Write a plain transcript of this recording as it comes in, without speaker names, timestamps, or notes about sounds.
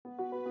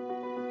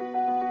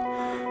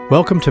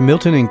Welcome to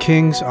Milton and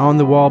King's On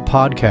the Wall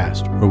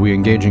podcast, where we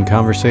engage in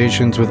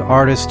conversations with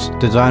artists,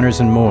 designers,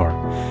 and more.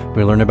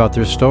 We learn about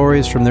their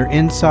stories, from their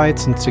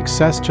insights and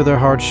success to their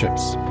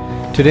hardships.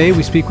 Today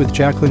we speak with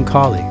Jacqueline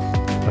Colley,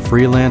 a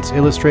freelance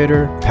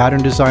illustrator,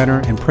 pattern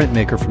designer, and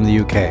printmaker from the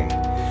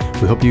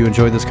UK. We hope you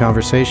enjoy this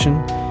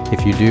conversation.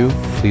 If you do,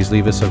 please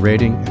leave us a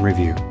rating and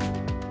review.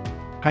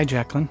 Hi,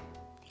 Jacqueline.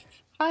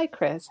 Hi,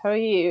 Chris. How are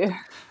you?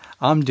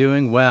 I'm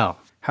doing well.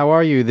 How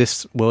are you?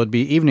 It'd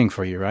be evening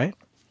for you, right?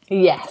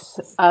 Yes.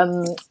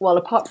 Well,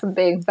 apart from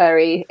being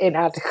very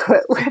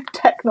inadequate with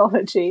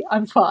technology,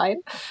 I'm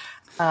fine.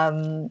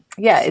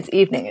 It's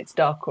evening. It's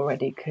dark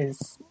already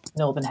because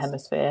Northern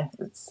Hemisphere,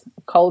 it's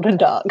cold and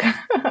dark.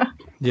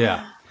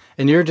 Yeah.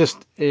 And you're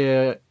just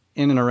in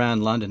and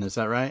around London, is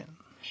that right?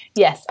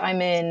 Yes,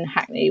 I'm in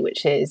Hackney,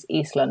 which is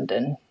East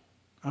London.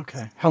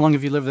 Okay. How long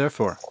have you lived there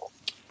for?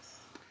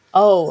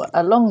 Oh,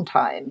 a long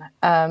time.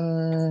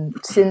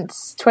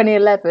 Since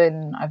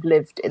 2011, I've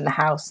lived in the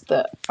house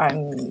that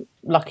I'm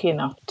lucky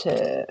enough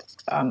to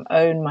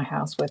own, my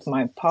house with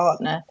my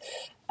partner.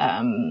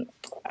 And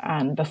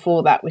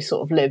before that, we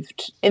sort of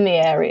lived in the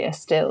area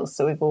still.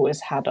 So we've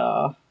always had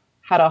our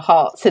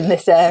hearts in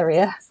this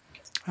area.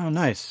 Oh,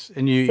 nice.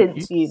 And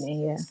since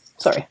uni, yeah.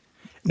 Sorry.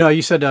 No,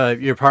 you said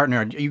your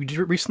partner, you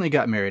recently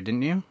got married,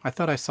 didn't you? I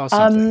thought I saw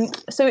something.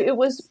 So it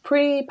was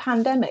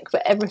pre-pandemic,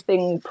 but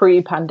everything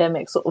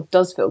pre-pandemic sort of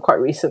does feel quite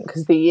recent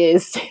because the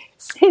years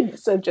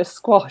since are just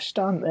squashed,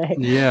 aren't they?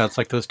 Yeah, it's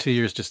like those 2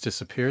 years just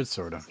disappeared,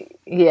 sort of.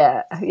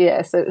 Yeah.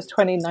 So it was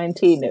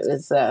 2019. It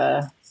was,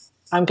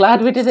 I'm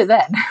glad we did it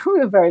then.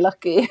 We were very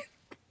lucky.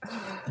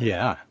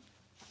 Yeah.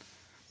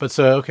 But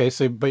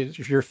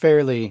you're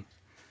fairly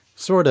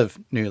sort of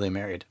newly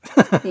married.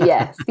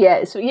 Yes.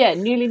 Yeah. So yeah,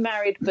 newly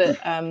married, but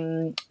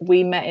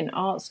we met in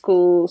art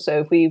school.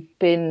 So we've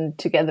been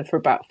together for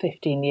about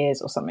 15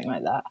 years or something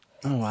like that.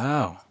 Oh,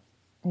 wow.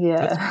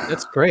 Yeah.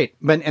 That's great.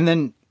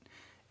 Am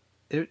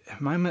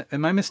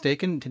I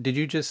mistaken? Did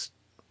you just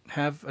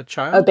have a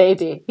child? A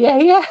baby.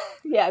 Yeah.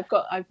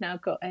 I've now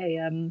got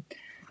a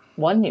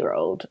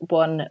 1-year-old,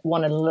 one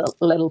a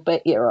little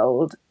bit year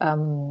old.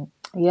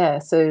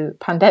 So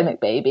pandemic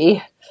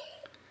baby.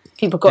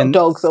 People got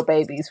dogs or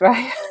babies,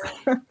 right?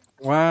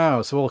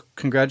 Wow. So, well,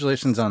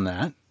 congratulations on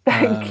that.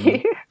 Thank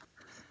you.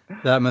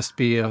 That must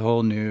be a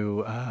whole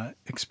new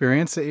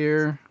experience that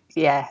you're...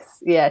 Yes.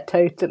 Yeah,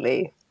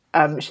 totally.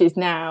 She's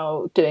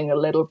now doing a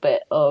little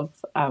bit of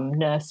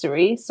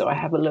nursery, so I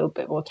have a little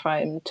bit more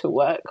time to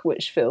work,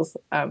 which feels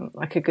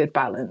like a good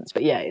balance.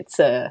 But yeah, it's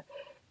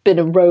been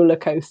a roller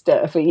coaster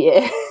of a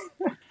year.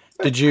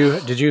 Did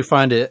you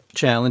find it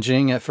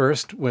challenging at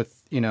first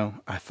with,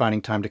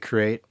 finding time to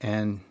create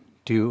and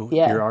do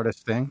your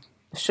artist thing?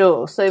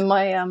 Sure. So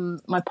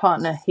my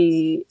partner,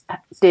 he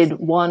did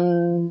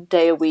 1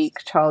 day a week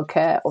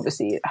childcare,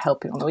 obviously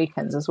helping on the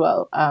weekends as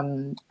well.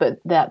 But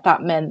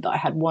that meant that I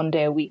had 1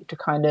 day a week to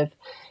kind of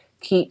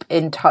keep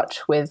in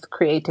touch with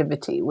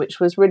creativity,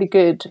 which was really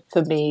good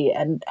for me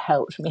and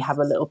helped me have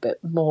a little bit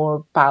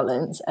more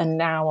balance. And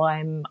now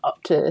I'm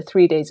up to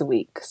 3 days a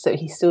week. So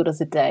he still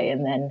does a day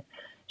and then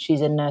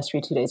she's in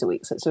nursery 2 days a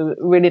week. So it's a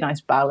really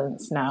nice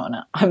balance now. And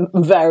I'm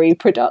very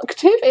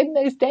productive in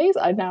those days.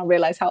 I now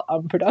realize how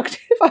unproductive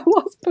I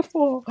was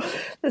before.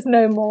 There's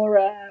no more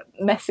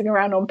messing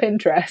around on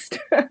Pinterest.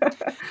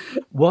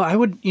 Well, I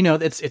would,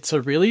 it's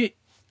a really,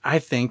 I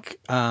think,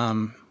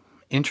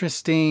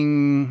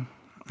 interesting,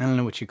 I don't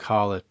know what you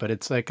call it, but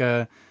it's like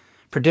a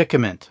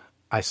predicament,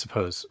 I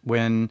suppose,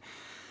 when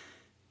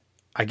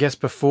I guess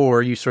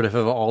before you sort of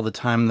have all the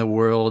time in the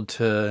world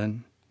to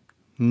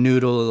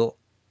noodle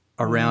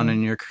around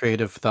in your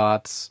creative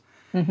thoughts.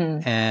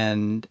 Mm-hmm.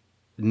 And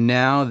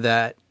now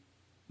that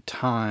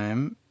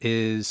time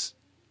is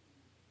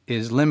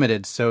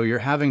limited. So you're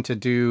having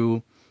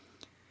to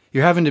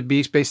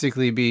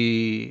basically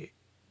be,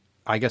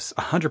 I guess,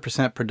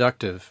 100%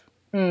 productive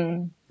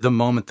the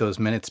moment those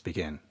minutes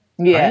begin.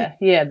 Yeah. Right?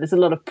 Yeah. There's a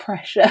lot of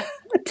pressure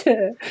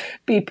to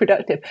be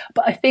productive,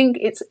 but I think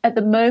at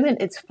the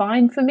moment it's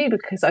fine for me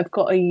because I've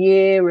got a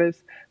year of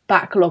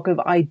backlog of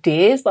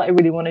ideas that I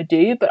really want to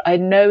do, but I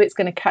know it's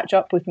going to catch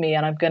up with me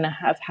and I'm going to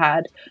have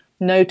had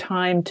no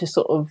time to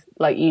sort of,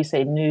 like you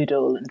say,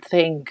 noodle and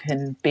think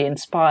and be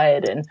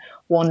inspired and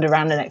wander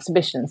around an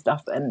exhibition and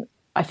stuff. And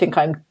I think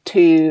I'm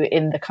too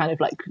in the kind of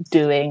like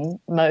doing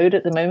mode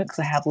at the moment because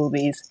I have all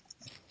these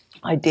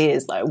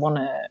ideas that I want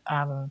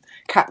to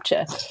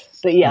capture.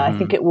 But yeah, I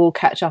think it will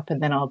catch up and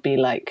then I'll be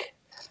like,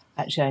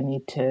 actually, I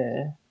need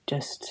to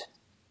just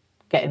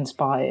get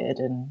inspired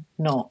and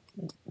not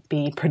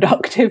be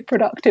productive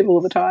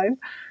all the time.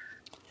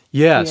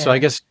 Yeah. So I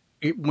guess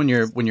when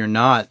you're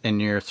not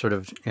and you're sort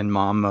of in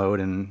mom mode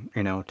and,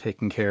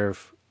 taking care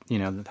of,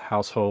 the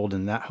household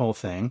and that whole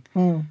thing,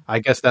 I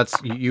guess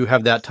you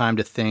have that time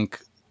to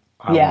think,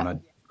 I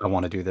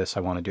want to do this.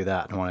 I want to do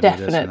that. I want to do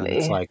this. And then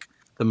it's like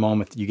the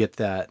moment you get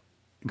that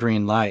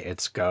green light,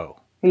 it's go.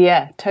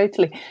 Yeah,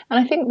 totally. And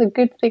I think the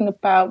good thing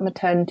about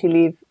maternity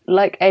leave,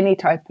 like any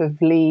type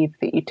of leave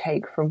that you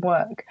take from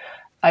work,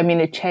 I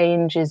mean, a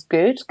change is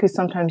good because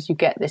sometimes you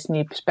get this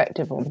new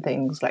perspective on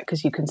things, like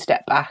because you can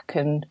step back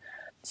and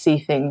see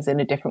things in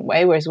a different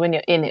way. Whereas when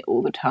you're in it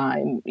all the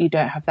time, you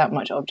don't have that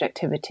much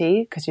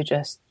objectivity because you're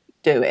just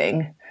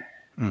doing.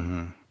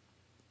 Mm-hmm.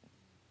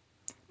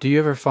 Do you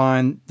ever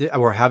find,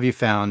 or have you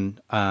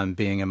found,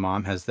 being a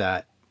mom, has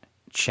that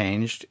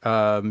changed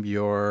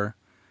your?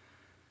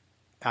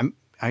 I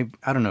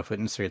don't know if it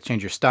necessarily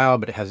changed your style,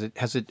 but has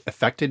it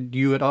affected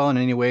you at all in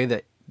any way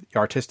that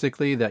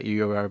artistically that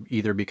you are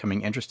either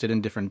becoming interested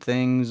in different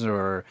things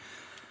or,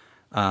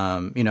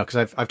 because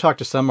I've talked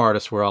to some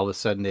artists where all of a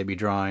sudden they'd be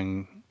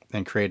drawing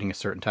and creating a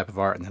certain type of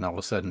art, and then all of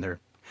a sudden they're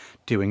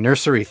doing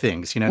nursery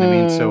things. You know what I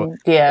mean? So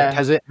Yeah.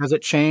 has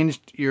it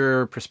changed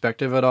your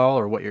perspective at all,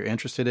 or what you're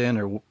interested in,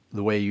 or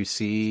the way you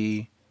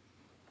see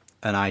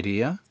an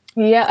idea?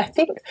 Yeah,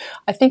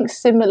 I think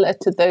similar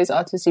to those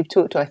artists you've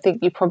talked to, I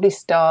think you probably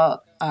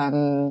start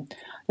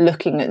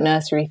looking at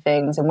nursery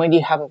things, and when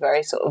you have a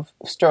very sort of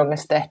strong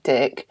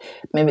aesthetic,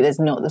 maybe there's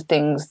not the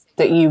things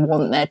that you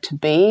want there to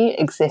be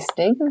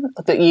existing,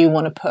 that you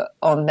want to put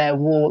on their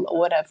wall or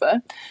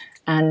whatever.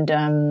 And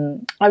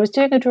I was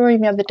doing a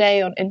drawing the other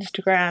day on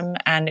Instagram,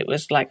 and it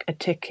was like a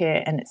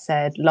ticket, and it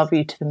said "Love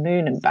you to the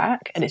moon and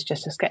back," and it's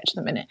just a sketch of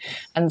them in it.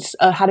 And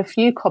I had a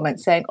few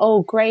comments saying,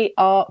 "Oh, great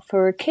art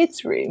for a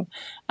kids' room."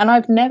 And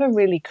I've never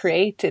really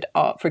created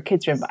art for a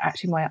kids' room, but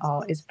actually my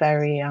art is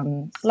very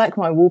like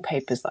my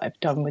wallpapers that I've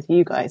done with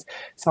you guys.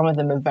 Some of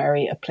them are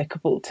very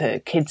applicable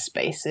to kids'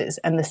 spaces,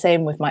 and the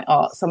same with my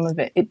art. Some of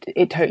it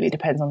totally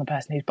depends on the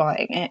person who's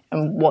buying it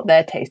and what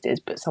their taste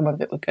is, but some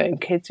of it would go in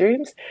kids'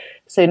 rooms.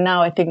 So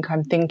now I think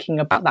I'm thinking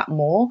about that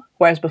more,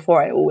 whereas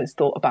before I always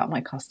thought about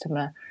my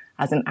customer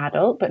as an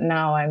adult, but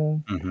now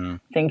I'm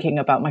thinking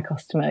about my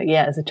customer,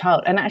 as a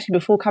child. And actually,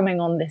 before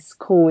coming on this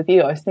call with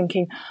you, I was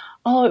thinking,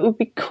 oh, it would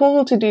be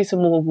cool to do some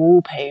more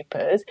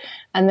wallpapers.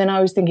 And then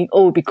I was thinking,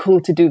 oh, it would be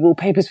cool to do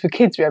wallpapers for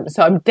kids' rooms.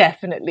 So I'm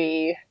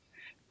definitely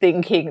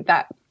thinking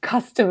that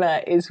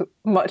customer is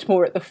much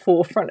more at the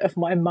forefront of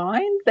my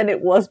mind than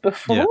it was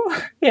before.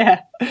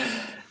 Yeah.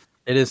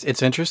 It is.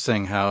 It's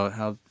interesting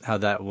how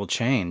that will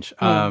change.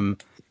 But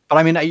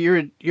I mean,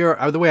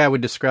 you're the way I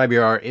would describe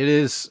your art. It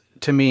is,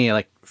 to me,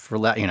 like,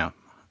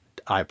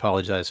 I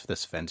apologize if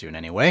this offends you in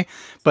any way,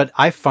 but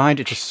I find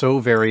it just so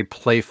very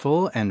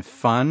playful and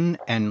fun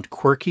and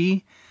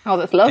quirky. Oh,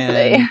 that's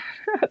lovely. And,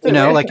 that's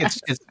like it's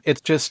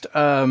just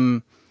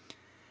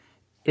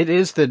it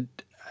is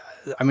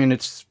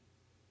it's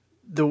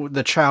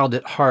the child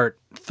at heart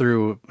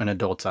through an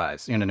adult's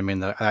eyes. You know what I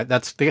mean?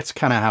 That's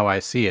kind of how I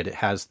see it. It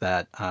has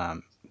that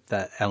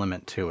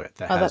element to it.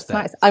 That's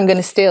nice. I'm going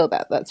to steal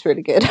that. That's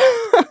really good.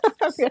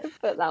 I'm going to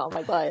put that on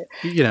my bio.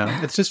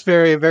 It's just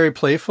very, very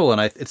playful, and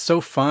it's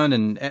so fun.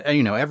 And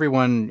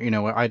everyone,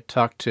 I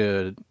talk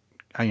to,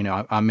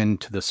 I'm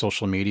into the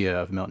social media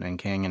of Milton and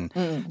King,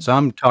 and so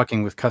I'm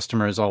talking with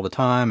customers all the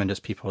time, and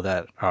just people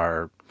that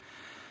are,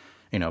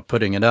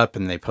 putting it up,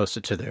 and they post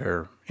it to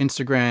their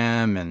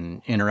Instagram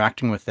and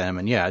interacting with them.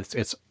 And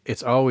it's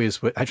always.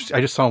 I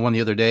just saw one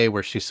the other day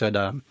where she said,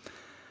 I'm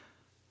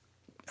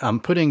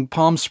putting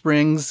Palm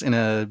Springs in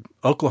a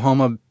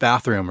Oklahoma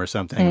bathroom or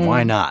something.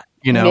 Why not?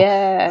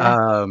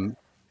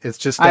 It's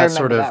just that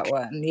sort of that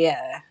one.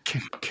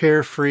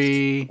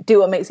 Carefree.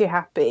 Do what makes you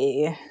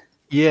happy.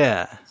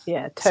 Yeah.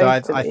 Yeah,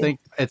 totally. So I think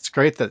it's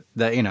great that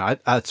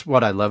that's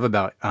what I love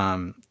about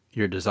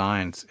your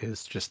designs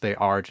is just they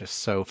are just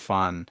so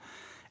fun,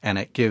 and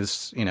it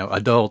gives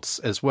adults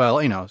as well,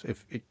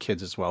 if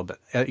kids as well, but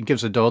it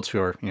gives adults who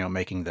are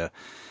making the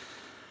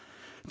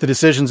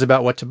decisions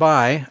about what to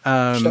buy.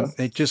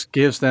 It just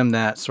gives them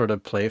that sort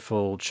of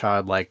playful,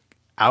 childlike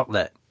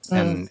outlet.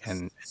 And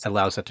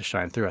allows that to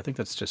shine through. I think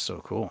that's just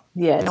so cool.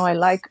 Yeah, no, I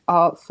like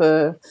art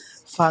for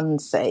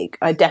fun's sake.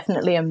 I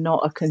definitely am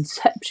not a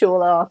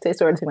conceptual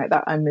artist or anything like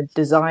that. I'm a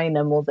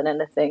designer more than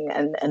anything,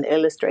 and an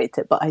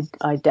illustrator. But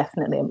I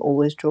definitely am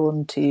always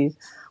drawn to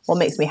what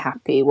makes me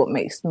happy, what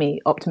makes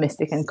me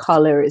optimistic. And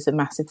colour is a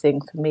massive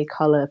thing for me.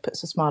 Colour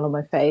puts a smile on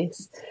my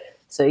face.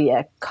 So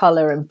yeah,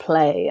 colour and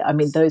play. I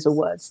mean, those are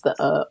words that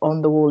are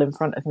on the wall in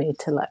front of me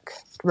to like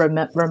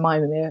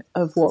remind me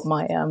of what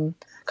my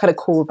kind of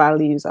core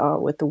values are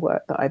with the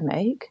work that I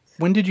make.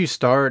 When did you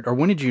start, or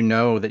when did you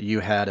know that you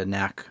had a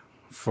knack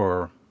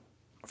for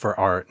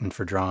art and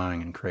for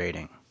drawing and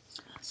creating?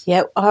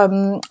 Yeah,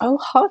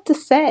 hard to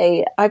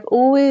say. I've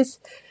always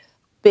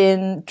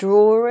been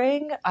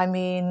drawing. I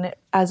mean,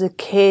 as a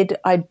kid,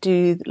 I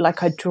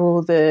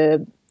draw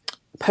the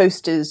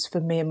posters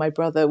for me and my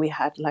brother. We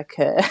had like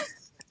a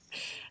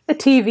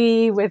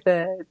TV with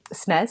a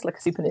SNES, like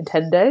a Super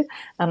Nintendo,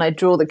 and I'd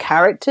draw the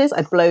characters.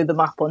 I'd blow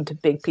them up onto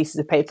big pieces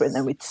of paper, and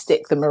then we'd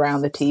stick them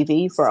around the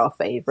TV for our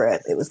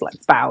favourite. It was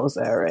like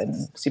Bowser and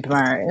Super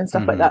Mario and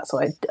stuff like that. So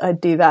I'd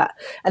do that.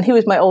 And he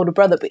was my older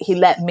brother, but he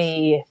let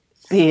me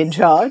be in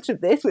charge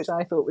of this, which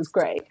I thought was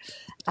great.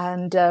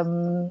 And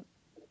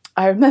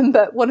I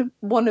remember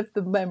one of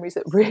the memories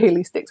that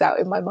really sticks out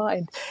in my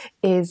mind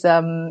is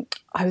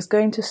I was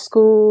going to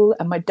school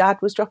and my dad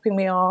was dropping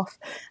me off,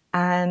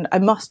 and I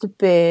must have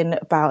been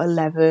about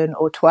 11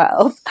 or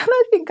 12, and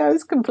I think I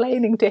was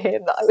complaining to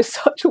him that I was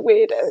such a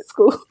weirdo at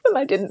school and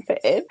I didn't fit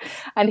in,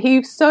 and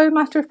he so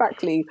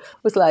matter-of-factly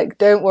was like,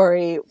 "Don't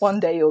worry, one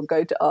day you'll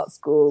go to art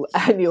school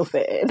and you'll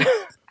fit in."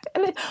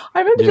 And I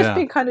remember just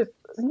being kind of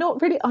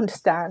not really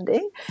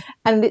understanding.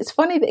 And it's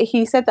funny that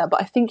he said that, but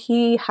I think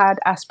he had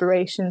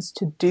aspirations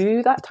to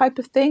do that type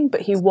of thing,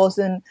 but he was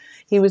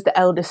the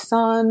eldest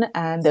son,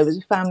 and there was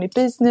a family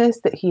business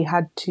that he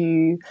had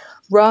to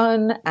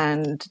run,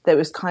 and there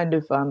was kind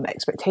of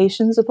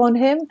expectations upon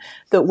him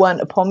that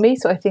weren't upon me.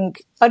 So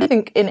I don't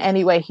think in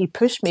any way he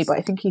pushed me, but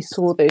I think he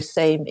saw those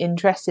same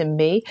interests in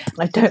me. And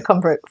I don't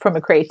come from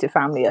a creative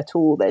family at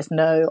all. There's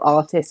no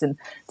artist, and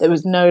there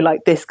was no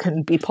like, this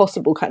can be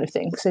possible kind of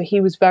thing. So he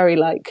was very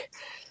like,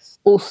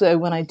 also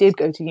when I did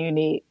go to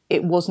uni,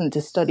 it wasn't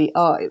to study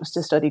art, it was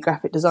to study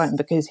graphic design,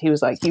 because he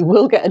was like, you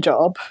will get a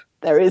job.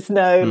 There is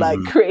no like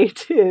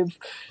creative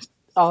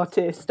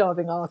artist,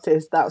 starving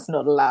artist, that's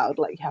not allowed.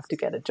 Like, you have to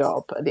get a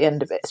job at the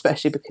end of it,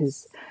 especially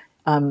because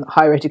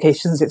higher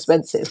education is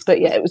expensive. But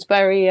yeah, it was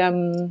very I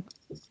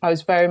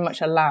was very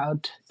much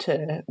allowed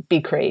to be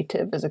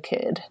creative as a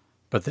kid.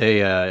 But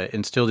they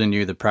instilled in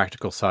you the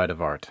practical side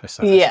of art, I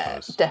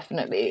Yeah, suppose.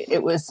 definitely.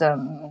 It was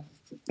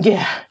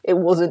it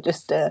wasn't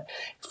just a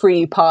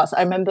free pass.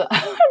 I remember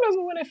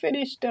when I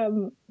finished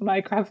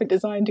my graphic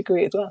design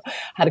degree as well,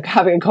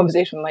 having a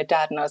conversation with my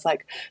dad, and I was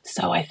like,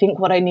 so I think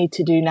what I need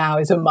to do now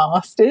is a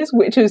master's,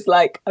 which was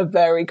like a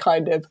very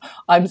kind of,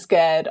 I'm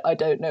scared, I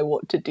don't know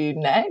what to do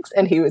next.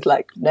 And he was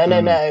like,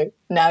 no,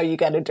 now you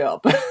get a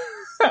job.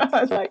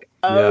 I was like,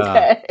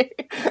 okay.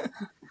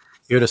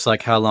 You're just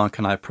like, how long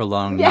can I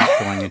prolong not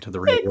going into the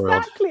real world?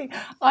 Exactly.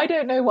 I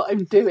don't know what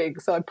I'm doing,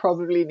 so I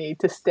probably need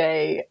to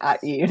stay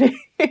at uni.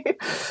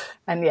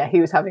 And yeah, he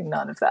was having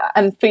none of that.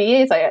 And for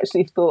years, I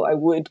actually thought I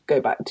would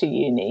go back to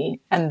uni,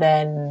 and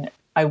then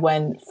I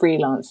went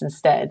freelance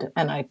instead.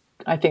 And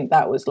I think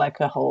that was like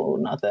a whole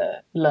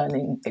nother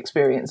learning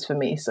experience for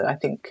me. So I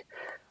think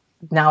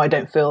now I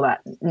don't feel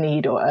that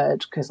need or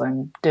urge, because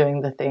I'm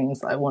doing the things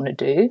that I want to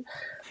do.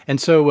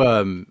 And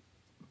so,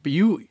 but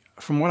you...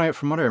 From what I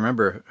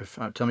remember,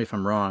 tell me if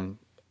I'm wrong,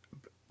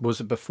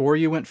 was it before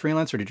you went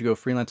freelance, or did you go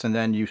freelance and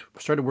then you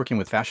started working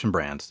with fashion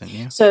brands, didn't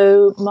you?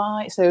 So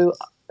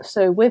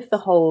with the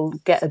whole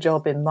get a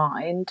job in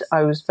mind,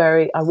 I was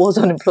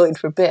unemployed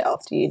for a bit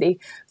after uni,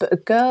 but a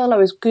girl I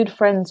was good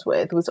friends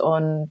with was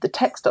on the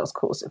textiles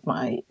course of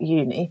my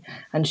uni,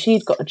 and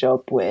she'd got a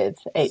job with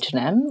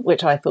H&M,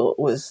 which I thought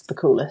was the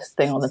coolest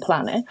thing on the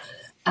planet.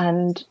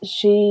 And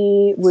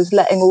she was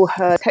letting all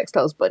her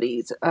textiles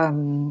buddies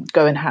go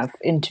and have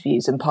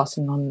interviews and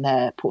passing on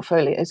their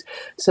portfolios.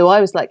 So I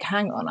was like,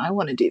 hang on, I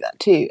want to do that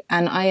too.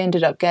 And I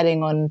ended up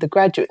getting on the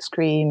graduate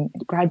scheme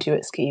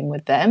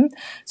with them.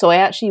 So I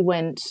actually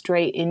went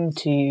straight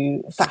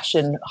into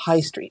fashion, high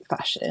street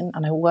fashion,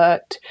 and I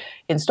worked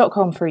in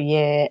Stockholm for a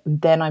year.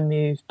 And then I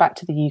moved back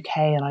to the UK,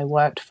 and I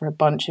worked for a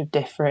bunch of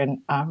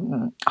different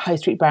high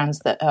street brands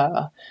that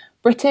are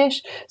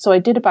British. So I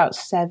did about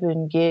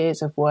 7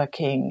 years of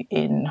working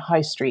in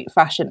high street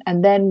fashion.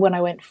 And then when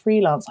I went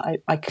freelance,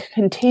 I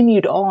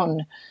continued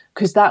on,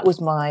 because that was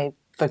my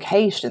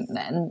vocation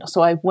then.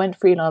 So I went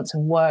freelance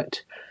and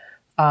worked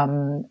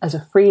as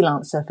a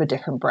freelancer for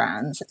different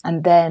brands.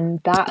 And then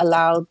that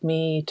allowed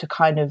me to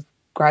kind of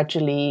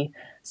gradually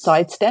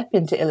sidestep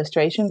into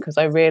illustration, because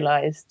I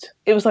realized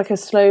it was like a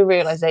slow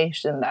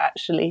realization that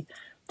actually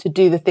to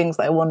do the things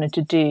that I wanted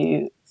to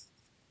do,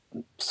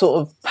 sort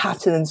of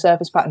pattern and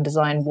surface pattern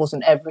design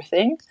wasn't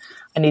everything.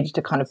 I needed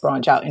to kind of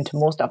branch out into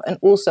more stuff. And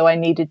also I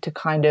needed to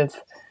kind of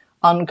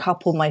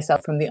uncouple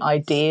myself from the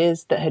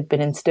ideas that had been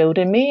instilled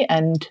in me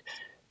and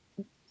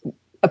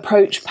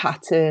approach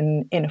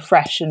pattern in a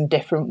fresh and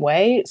different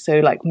way. So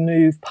like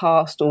move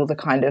past all the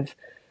kind of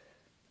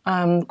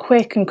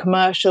quick and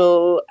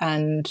commercial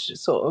and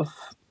sort of,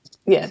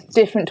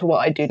 different to what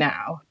I do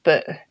now.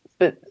 But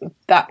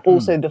that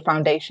also the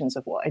foundations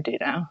of what I do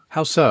now.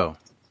 How so?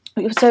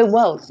 So,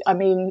 well, I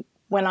mean,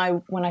 when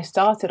I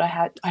started,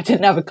 I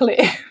didn't have a clue.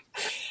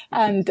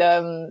 And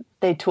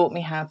they taught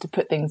me how to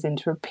put things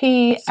into a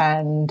P,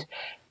 and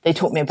they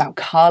taught me about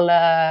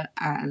color,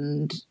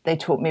 and they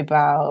taught me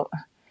about,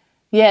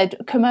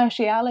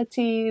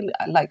 commerciality,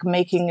 like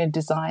making a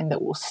design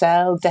that will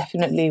sell.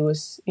 Definitely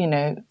was,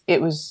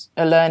 it was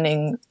a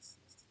learning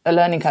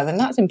curve, and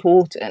that's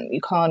important.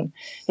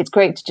 It's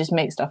great to just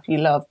make stuff you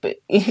love, but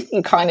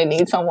you kind of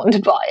need someone to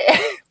buy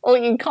it, or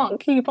you can't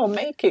keep on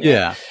making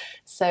it.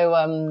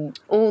 So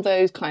all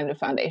those kind of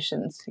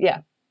foundations,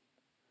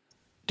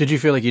 Did you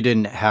feel like you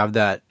didn't have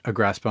a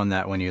grasp on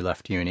that when you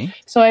left uni?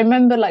 So I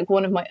remember like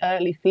one of my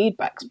early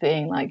feedbacks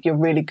being like, you're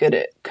really good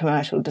at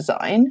commercial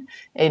design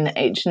in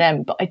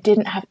H&M, but I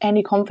didn't have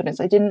any confidence.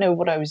 I didn't know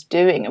what I was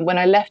doing. And when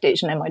I left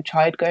H&M, I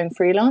tried going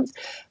freelance,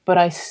 but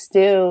I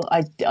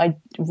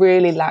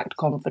really lacked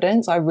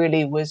confidence. I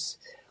really was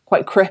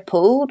quite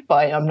crippled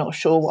by I'm not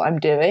sure what I'm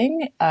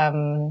doing.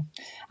 And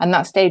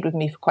that stayed with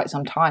me for quite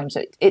some time.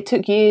 So it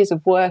took years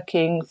of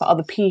working for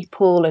other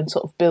people and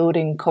sort of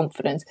building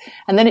confidence.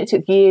 And then it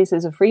took years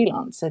as a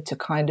freelancer to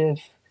kind of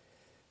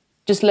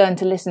just learn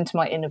to listen to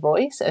my inner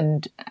voice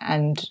and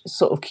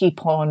sort of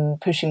keep on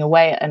pushing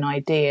away at an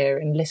idea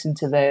and listen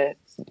to the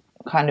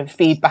kind of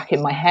feedback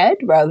in my head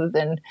rather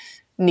than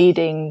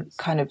needing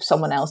kind of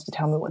someone else to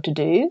tell me what to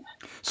do.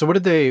 So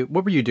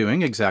what were you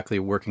doing exactly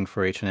working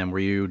for H&M? Were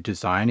you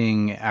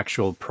designing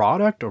actual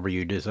product, or were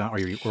you or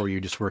were you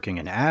just working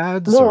in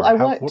ads? Well, I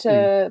worked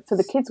for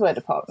the kids wear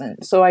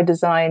department. So I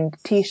designed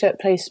t-shirt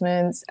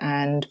placements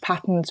and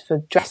patterns for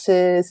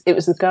dresses. It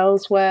was the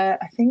girls wear.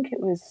 I think it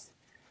was,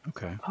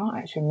 okay. I can't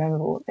actually remember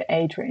what the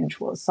age range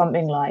was.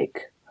 Something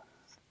like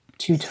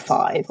 2 to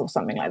 5 or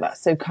something like that.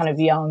 So kind of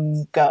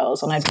young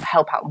girls. And I'd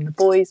help out on the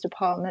boys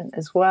department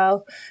as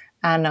well.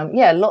 And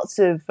lots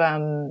of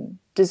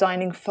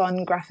designing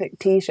fun graphic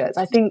t-shirts.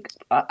 I think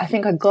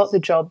I got the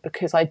job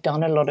because I'd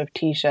done a lot of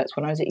t-shirts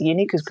when I was at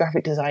uni, because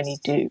graphic design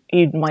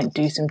you might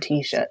do some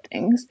t-shirt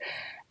things.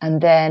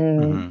 And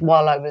then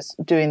while I was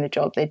doing the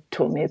job, they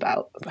taught me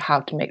about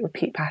how to make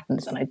repeat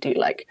patterns, and I do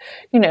like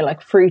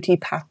fruity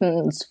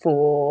patterns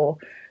for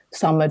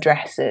summer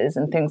dresses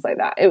and things like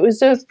that. It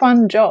was a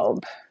fun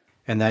job.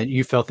 And that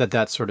you felt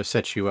that sort of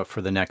sets you up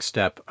for the next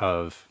step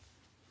of,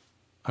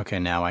 okay,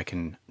 now I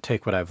can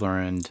take what I've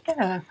learned,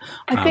 I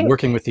think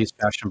working with these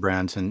fashion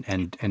brands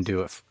and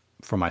do it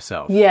for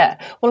myself. Yeah.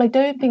 Well, I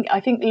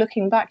think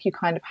looking back, you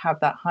kind of have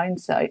that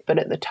hindsight. But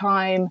at the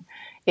time,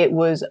 it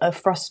was a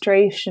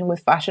frustration with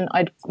fashion.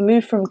 I'd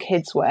moved from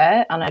kids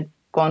wear and I'd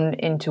gone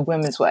into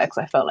women's wear because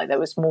I felt like there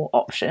was more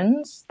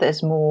options.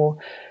 There's more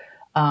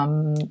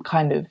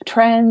kind of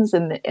trends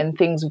and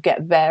things would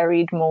get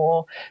varied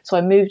more. So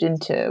I moved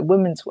into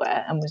women's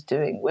wear and was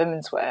doing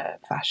women's wear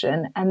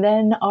fashion. And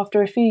then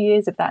after a few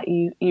years of that,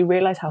 you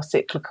realize how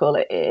cyclical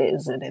it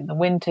is. And in the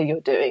winter, you're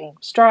doing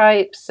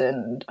stripes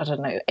and, I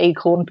don't know,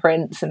 acorn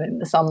prints. And in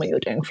the summer, you're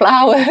doing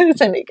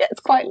flowers. And it gets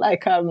quite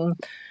like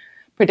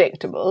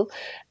predictable.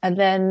 And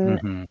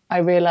then I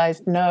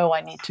realized, no,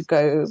 I need to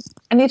go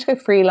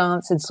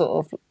freelance and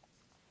sort of,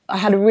 I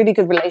had a really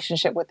good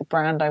relationship with the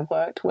brand I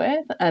worked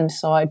with. And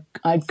so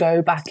I'd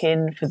go back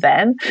in for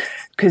them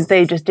because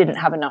they just didn't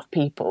have enough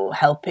people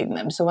helping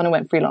them. So when I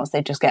went freelance,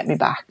 they'd just get me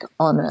back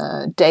on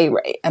a day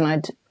rate.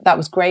 And that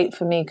was great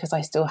for me because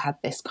I still had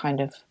this kind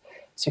of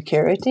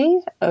security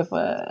of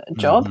a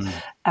job.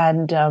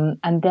 And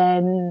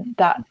then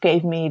that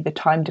gave me the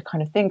time to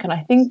kind of think. And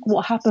I think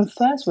what happened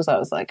first was I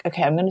was like,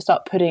 okay, I'm going to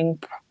start putting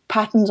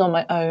patterns on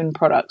my own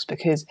products,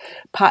 because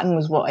pattern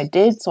was what I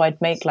did. So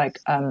I'd make like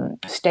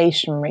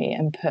stationery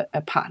and put a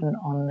pattern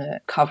on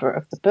the cover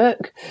of the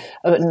book,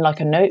 in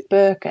like a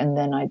notebook, and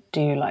then I'd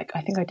do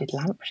I think I did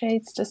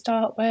lampshades to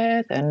start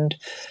with and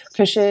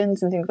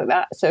cushions and things like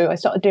that. So I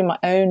started doing my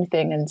own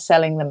thing and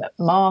selling them at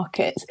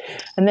markets.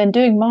 And then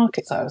doing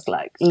markets, I was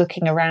like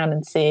looking around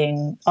and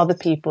seeing other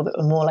people that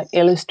were more like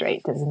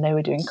illustrators, and they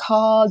were doing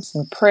cards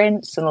and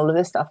prints and all of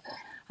this stuff.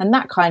 And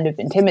that kind of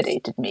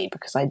intimidated me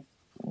because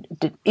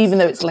even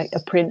though it's like a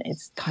print,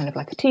 it's kind of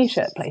like a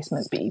t-shirt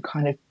placement, but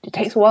it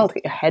takes a while to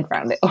get your head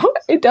around it.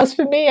 It does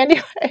for me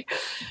anyway.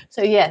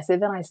 So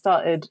then I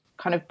started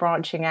kind of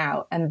branching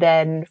out, and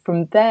then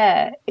from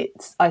there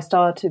I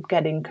started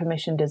getting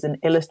commissioned as an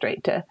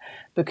illustrator,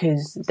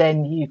 because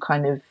then you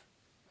kind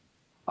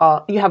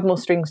of you have more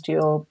strings to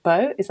your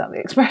bow. Is that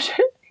the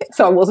expression?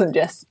 So I wasn't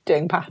just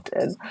doing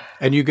pattern.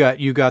 And you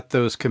got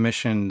those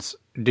commissions.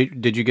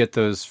 Did you get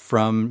those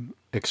from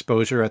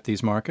exposure at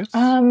these markets?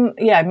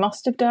 I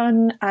must have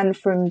done, and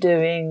from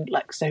doing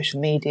like social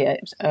media.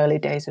 It was early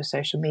days of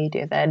social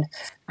media then,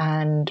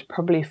 and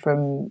probably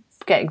from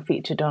getting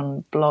featured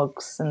on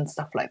blogs and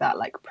stuff like that,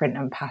 like Print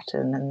and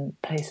Pattern and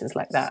places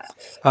like that.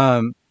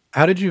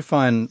 How did you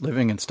find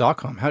living in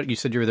Stockholm? You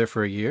said you were there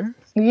for a year?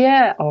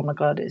 Yeah. Oh my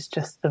God, it's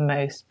just the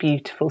most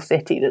beautiful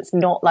city. That's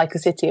not like a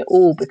city at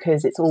all,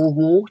 because it's all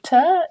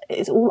water.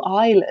 It's all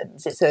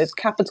islands. It's a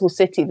capital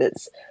city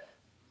that's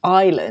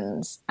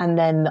islands, and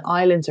then the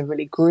islands are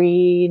really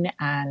green,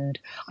 and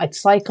I'd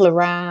cycle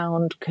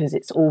around because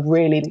it's all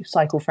really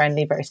cycle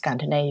friendly, very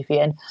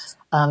Scandinavian.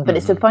 But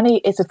it's a funny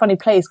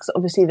place because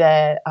obviously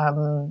their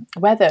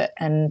weather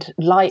and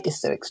light is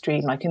so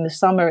extreme. Like in the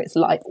summer, it's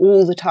light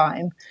all the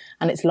time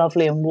and it's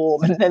lovely and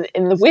warm. And then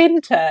in the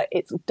winter,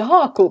 it's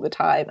dark all the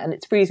time and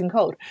it's freezing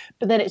cold.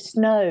 But then it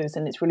snows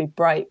and it's really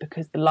bright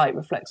because the light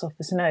reflects off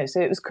the snow.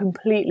 So it was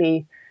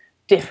completely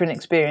different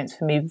experience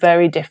for me,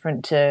 very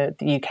different to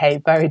the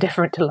UK, very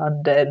different to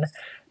London,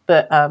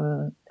 but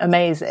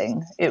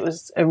amazing. It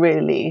was a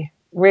really,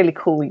 really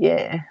cool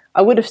year.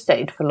 I would have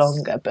stayed for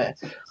longer, but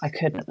I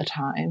couldn't at the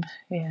time.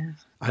 Yeah.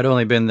 I'd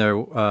only been there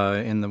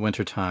in the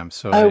winter time,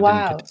 so I didn't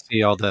get to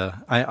see all the.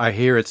 I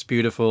hear it's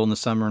beautiful in the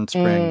summer and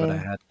spring,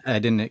 but I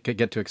didn't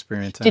get to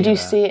experience. Did you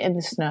see it in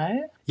the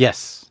snow?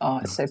 Yes. Oh,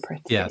 it's so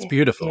pretty. Yeah, it's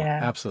beautiful. Yeah.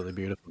 Absolutely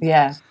beautiful.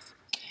 Yeah.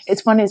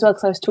 It's funny as well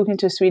because I was talking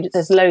to a Swedish.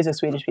 There's loads of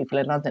Swedish people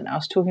in London. I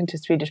was talking to a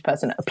Swedish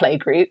person at a play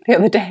group the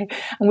other day,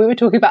 and we were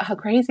talking about how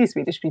crazy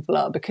Swedish people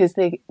are because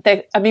they.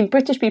 I mean,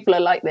 British people are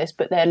like this,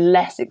 but they're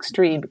less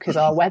extreme because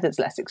our weather's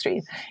less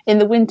extreme. In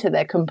the winter,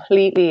 they're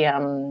completely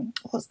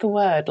what's the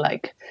word,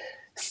 like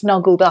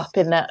snuggled up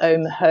in their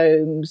own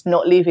homes,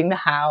 not leaving the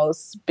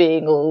house,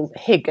 being all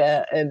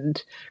hygge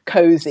and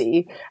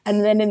cozy.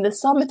 And then in the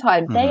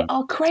summertime, they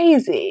are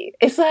crazy.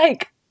 It's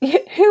like,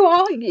 who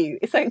are you?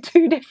 It's like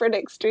two different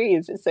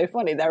extremes. It's so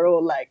funny. They're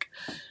all like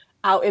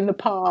out in the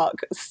park,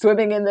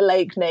 swimming in the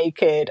lake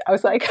naked. I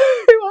was like,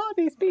 who are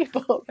these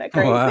people? They're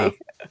crazy. Wow.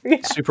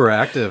 Yeah. Super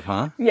active,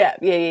 huh? Yeah,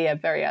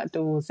 very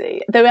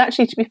outdoorsy. Though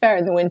actually, to be fair,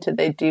 in the winter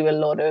they do a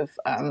lot of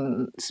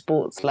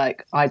sports.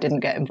 Like I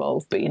didn't get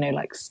involved, but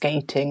like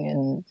skating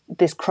and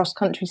this cross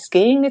country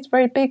skiing is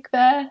very big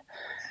there.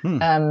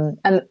 And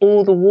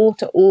all the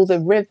water, all the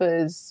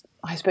rivers.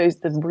 I suppose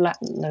the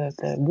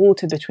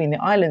water between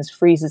the islands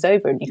freezes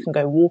over, and you can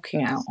go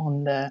walking out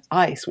on the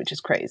ice, which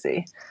is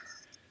crazy.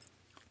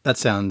 That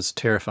sounds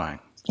terrifying.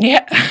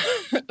 Yeah,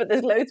 but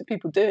there's loads of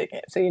people doing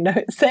it, so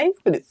it's safe,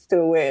 but it's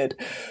still weird.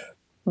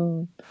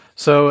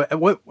 So,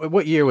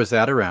 what year was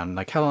that around?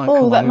 Like how long? Oh,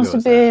 how long that ago must have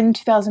was been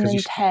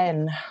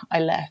 2010. I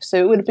left, so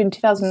it would have been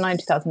 2009,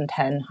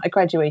 2010. I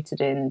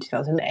graduated in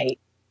 2008.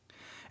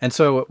 And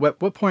so,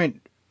 what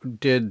point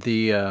did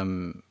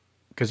the?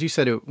 Because you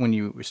said when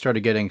you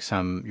started getting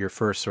your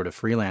first sort of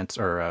freelance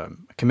or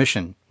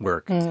commission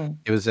work,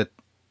 it was that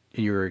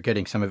you were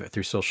getting some of it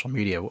through social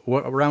media.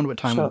 Around what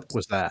time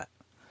was that?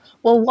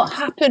 Well, what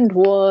happened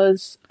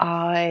was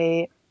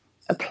I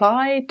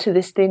applied to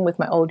this thing with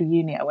my older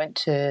uni. I went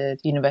to the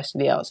University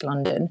of the Arts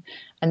London,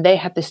 and they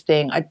had this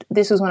thing.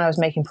 This was when I was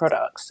making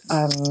products,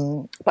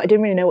 but I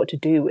didn't really know what to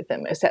do with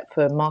them except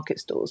for market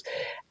stalls.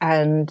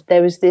 And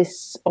there was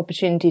this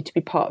opportunity to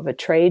be part of a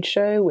trade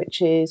show,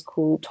 which is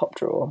called Top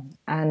Drawer.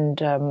 And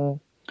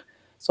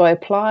so I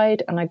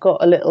applied, and I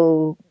got a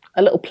little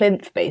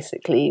plinth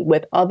basically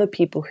with other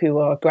people who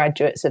are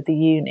graduates of the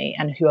uni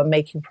and who are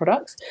making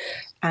products.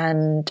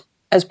 And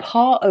as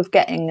part of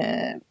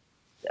getting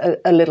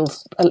a little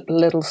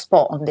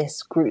spot on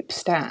this group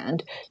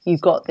stand, you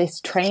got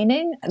this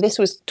training. This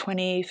was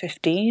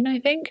 2015, I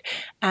think.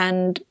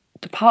 And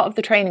the part of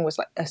the training was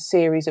like a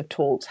series of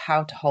talks,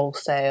 how to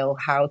wholesale,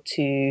 how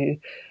to,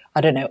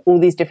 I don't know, all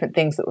these different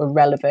things that were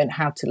relevant,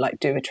 how to like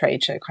do a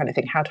trade show kind of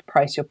thing, how to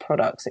price your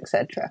products,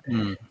 etc.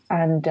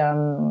 And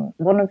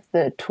one of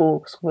the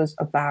talks was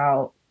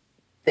about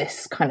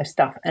this kind of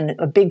stuff, and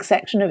a big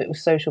section of it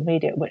was social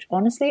media, which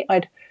honestly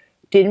I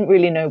didn't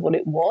really know what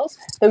it was.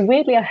 Though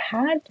weirdly, I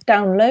had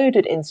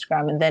downloaded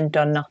Instagram and then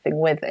done nothing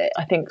with it.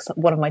 I think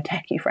one of my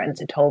techie friends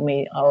had told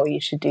me, "Oh,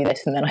 you should do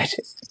this," and then I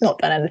just not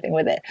done anything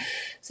with it.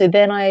 So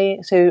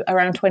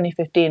around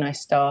 2015, I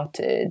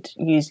started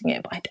using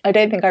it, but I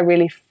don't think I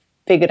really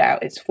figured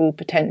out its full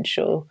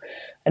potential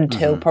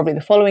until probably the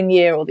following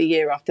year or the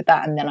year after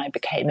that, and then I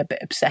became a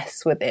bit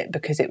obsessed with it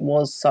because it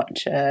was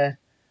such a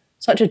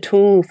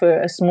tool for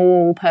a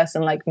small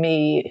person like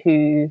me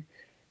who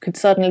could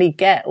suddenly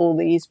get all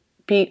these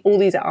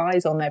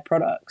eyes on their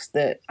products.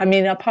 That, I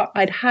mean,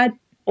 I'd had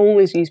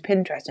always used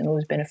Pinterest and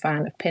always been a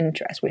fan of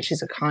Pinterest, which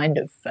is a kind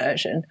of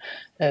version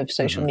of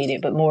social media,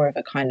 but more of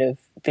a kind of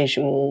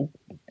visual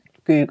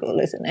Google,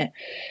 isn't it?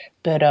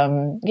 But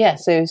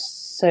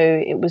so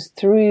it was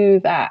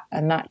through that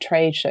and that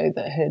trade show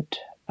that had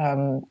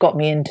got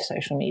me into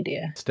social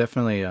media. It's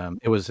definitely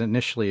it was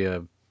initially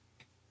a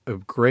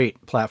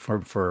great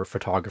platform for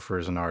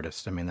photographers and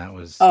artists. I mean, that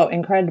was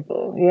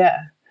incredible. Yeah,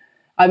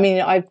 I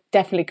mean, I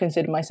definitely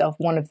consider myself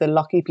one of the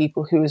lucky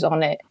people who was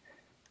on it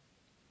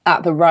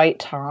at the right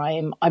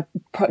time. I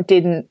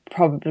didn't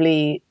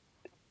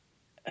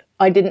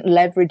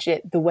leverage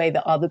it the way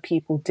that other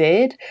people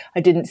did.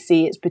 I didn't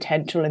see its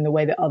potential in the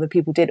way that other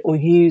people did or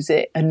use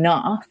it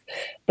enough,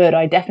 but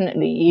I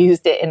definitely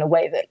used it in a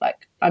way that,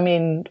 like, I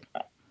mean,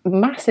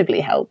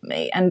 massively helped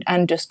me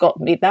and just got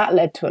me. That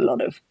led to a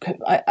lot of,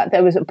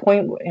 there was a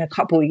point in a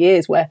couple of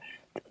years where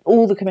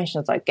all the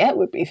commissions I get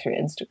would be through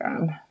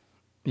Instagram.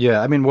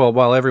 Yeah, I mean, well,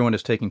 while everyone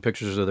is taking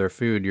pictures of their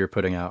food, you're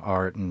putting out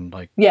art, and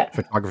like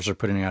photographers are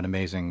putting out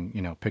amazing,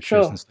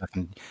 pictures and stuff.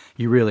 And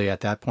you really,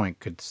 at that point,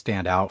 could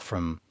stand out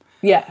from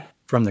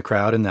the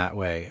crowd in that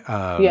way.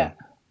 Are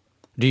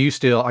you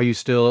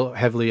still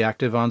heavily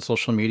active on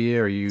social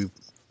media? Are you?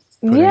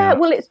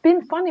 Well, it's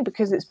been funny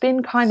because it's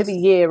been kind of a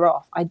year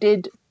off. I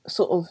did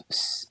sort of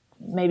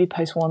maybe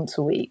post once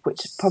a week,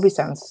 which probably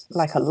sounds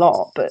like a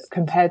lot, but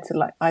compared to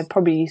like, I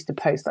probably used to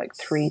post like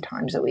 3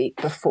 times a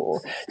week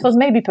before. So I was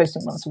maybe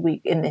posting once a week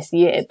in this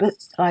year, but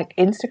like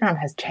Instagram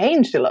has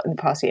changed a lot in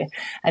the past year.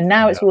 And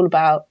now it's all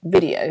about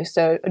video.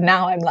 So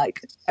now I'm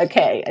like,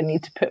 okay, I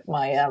need to put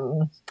my,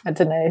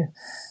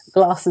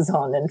 glasses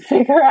on and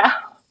figure out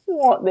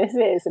what this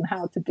is and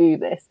how to do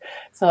this.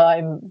 So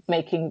I'm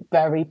making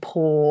very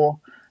poor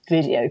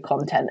video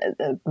content at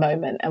the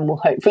moment and will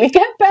hopefully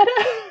get better.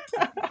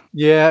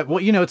 Yeah, well,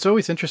 it's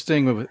always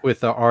interesting with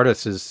the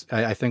artists is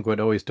I think what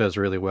always does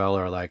really well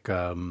are like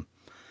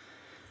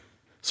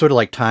sort of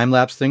like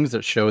time-lapse things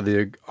that show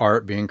the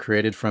art being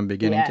created from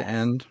beginning to Yes.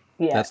 end.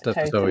 Yeah, That stuff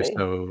is always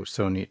totally.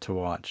 so neat to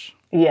watch.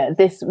 Yeah,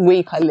 this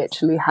week I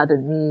literally had a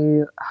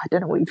new, I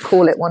don't know what you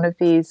call it, one of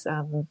these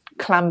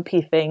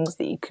clampy things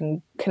that you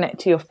can connect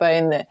to your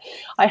phone. That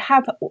I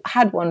have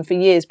had one for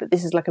years, but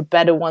this is like a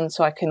better one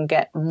so I can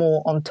get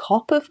more on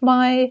top of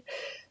my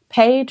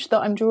page that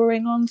I'm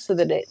drawing on, so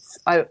that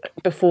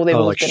before they've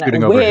Oh, always like been at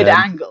a shooting weird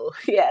overhead. angle.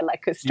 Yeah,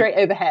 like a straight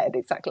overhead,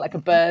 exactly like a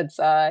bird's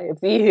eye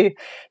view.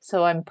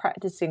 So I'm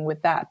practicing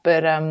with that.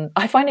 But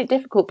I find it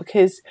difficult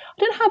because I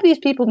don't know how these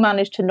people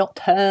manage to not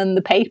turn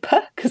the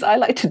paper, because I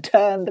like to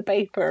turn the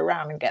paper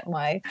around and get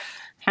my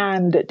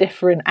hand at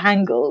different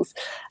angles.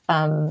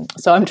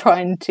 So I'm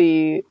trying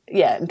to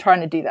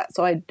do that.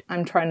 So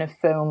I'm trying to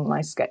film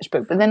my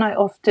sketchbook, but then I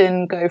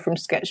often go from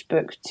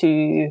sketchbook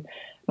to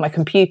my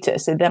computer.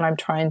 So then I'm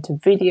trying to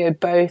video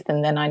both,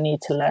 and then I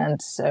need to learn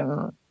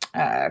some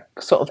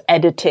sort of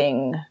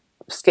editing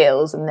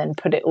skills and then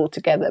put it all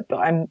together.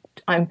 But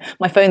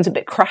my phone's a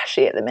bit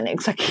crashy at the minute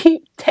because I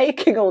keep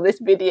taking all this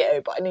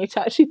video, but I need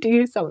to actually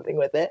do something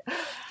with it.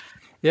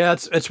 Yeah,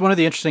 it's one of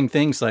the interesting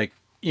things. Like,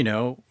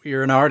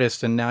 you're an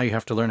artist, and now you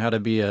have to learn how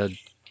to be a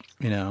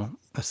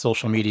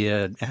social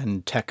media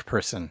and tech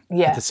person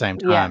at the same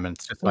time. And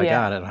it's just like,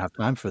 God, I don't have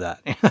time for that.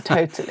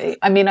 Totally.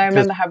 I mean, I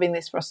remember having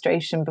this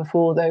frustration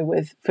before, though,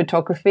 with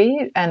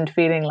photography and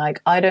feeling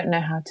like I don't know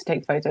how to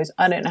take photos.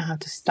 I don't know how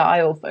to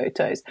style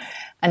photos.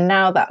 And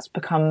now that's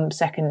become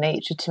second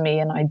nature to me,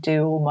 and I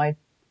do all my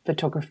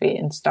photography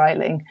and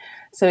styling.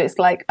 So it's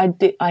like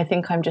I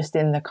think I'm just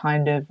in the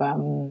kind of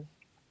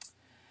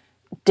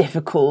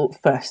difficult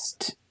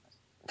first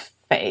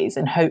phase,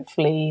 and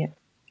hopefully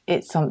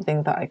it's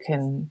something that I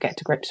can get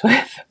to grips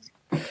with.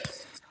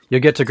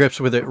 You'll get to grips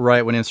with it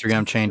right when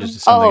Instagram changes to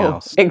something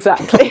else.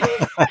 Exactly.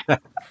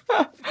 But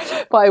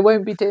I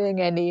won't be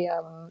doing any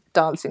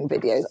dancing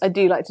videos. I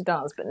do like to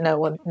dance, but no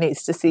one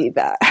needs to see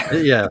that.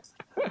 Yeah,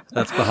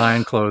 that's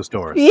behind closed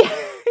doors.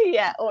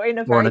 Yeah, or in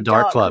a very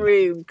dark club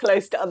room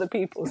close to other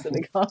people so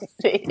they can't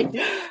see.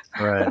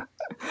 Right.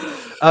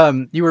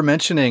 You were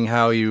mentioning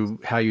how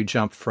you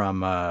jump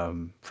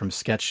from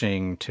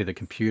sketching to the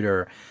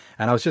computer,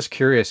 and I was just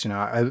curious.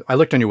 I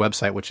looked on your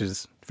website, which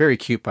is very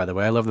cute, by the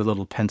way. I love the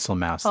little pencil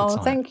mouse. That's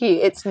on Thank you.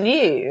 It's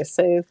new,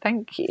 so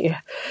thank you.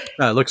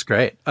 It looks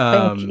great.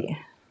 Thank you.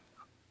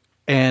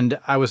 And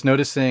I was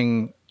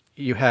noticing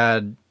you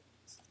had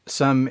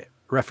some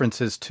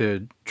references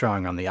to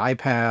drawing on the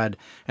iPad,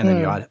 and then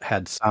you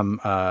had some,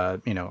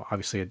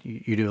 obviously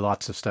you do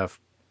lots of stuff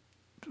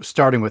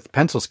starting with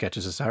pencil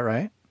sketches. Is that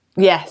right?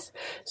 Yes.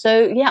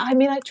 So, yeah, I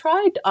mean, I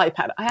tried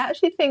iPad. I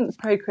actually think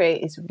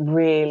Procreate is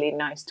really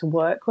nice to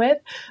work with,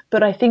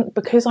 but I think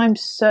because I've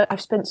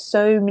spent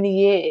so many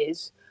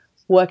years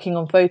working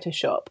on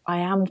Photoshop, I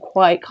am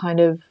quite kind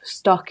of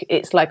stuck.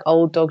 It's like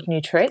old dog, new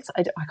tricks.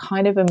 I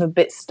kind of am a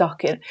bit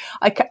stuck in.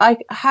 I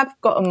have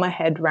gotten my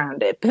head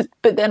around it,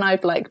 but then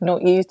I've like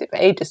not used it for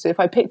ages. So if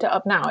I picked it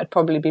up now, I'd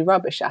probably be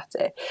rubbish at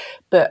it.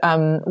 But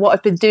what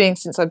I've been doing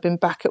since I've been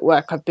back at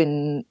work, I've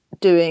been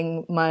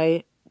doing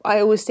I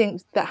always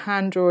think that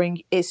hand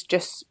drawing is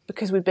just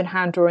because we've been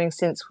hand drawing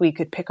since we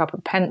could pick up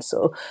a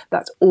pencil.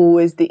 That's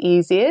always the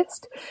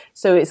easiest.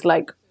 So it's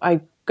like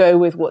I go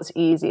with what's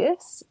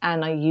easiest,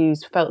 and I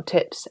use felt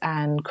tips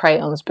and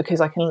crayons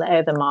because I can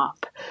layer them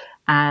up.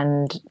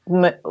 And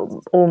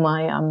all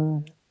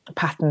my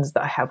patterns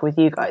that I have with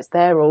you guys,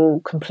 they're all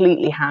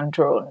completely hand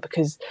drawn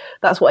because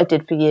that's what I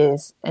did for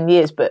years and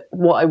years. But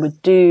what I would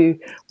do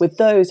with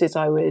those is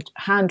I would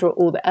hand draw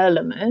all the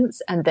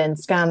elements and then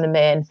scan them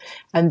in,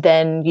 and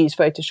then use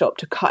Photoshop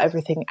to cut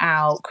everything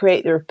out,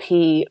 create the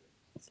repeat,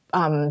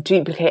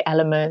 duplicate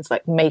elements,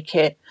 like make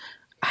it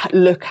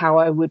look how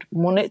I would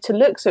want it to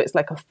look. So it's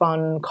like a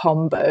fun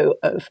combo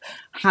of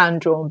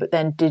hand drawn but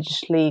then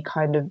digitally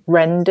kind of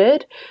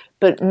rendered.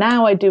 But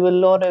now I do a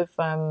lot of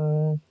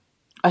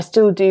I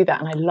still do that,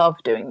 and I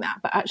love doing that.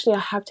 But actually, I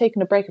have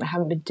taken a break, and I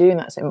haven't been doing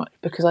that so much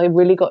because I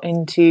really got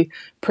into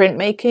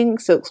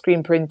printmaking,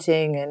 silkscreen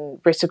printing,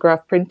 and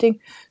risograph printing.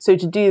 So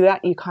to do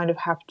that, you kind of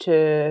have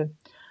to.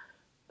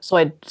 So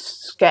I'd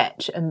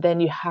sketch, and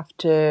then you have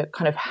to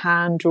kind of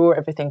hand draw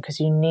everything because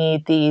you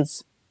need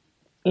these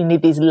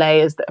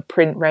layers that are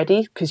print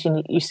ready because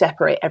you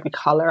separate every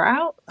color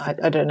out.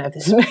 I don't know if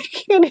this is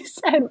making any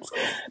sense,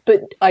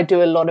 but I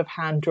do a lot of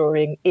hand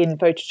drawing in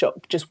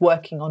Photoshop, just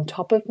working on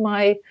top of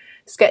my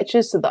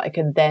sketches so that I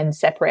can then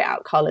separate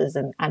out colors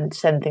and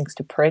send things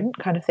to print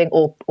kind of thing,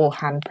 or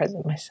hand print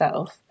them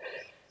myself.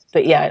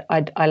 But yeah,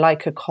 I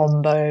like a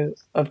combo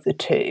of the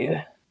two.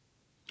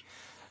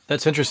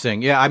 That's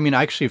interesting. Yeah, I mean,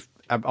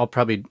 I'll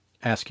probably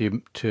ask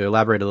you to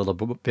elaborate a little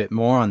bit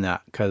more on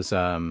that because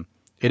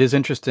it is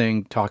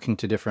interesting talking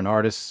to different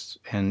artists,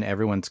 and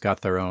everyone's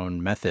got their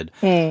own method.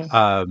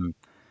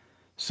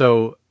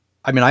 So,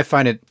 I mean, I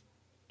find it,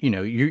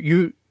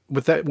 you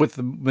with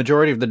the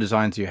majority of the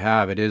designs you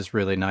have, it is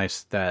really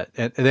nice that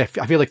I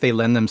feel like they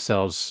lend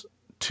themselves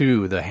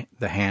to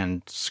the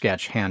hand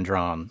sketch, hand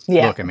drawn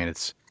look. I mean,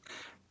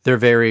 they're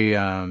very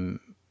it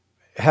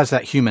has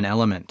that human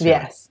element to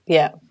it.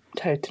 Yeah.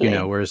 Totally.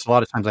 Whereas a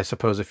lot of times, I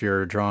suppose if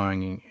you're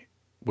drawing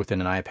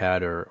within an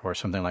iPad or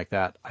something like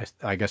that,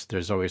 I guess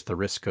there's always the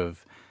risk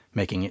of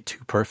making it too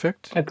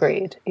perfect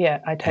Agreed. Yeah,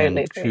 I totally and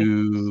agree.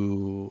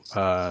 too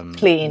maybe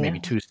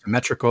Clean. too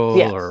symmetrical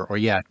Yeah. or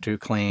yeah, too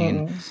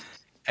clean.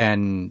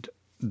 And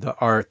the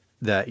art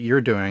that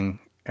you're doing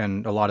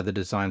and a lot of the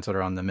designs that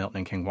are on the Milton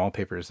and King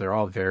wallpapers, they're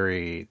all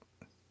they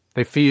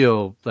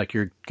feel like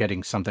you're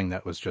getting something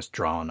that was just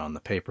drawn on the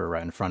paper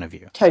right in front of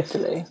you,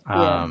 Totally.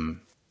 Yeah.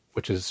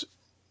 which is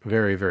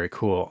very, very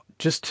cool.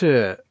 Just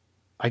to,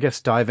 I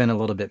guess, dive in a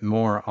little bit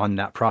more on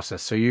that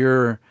process. So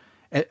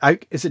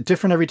is it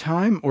different every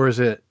time, or is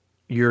it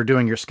you're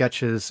doing your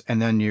sketches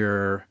and then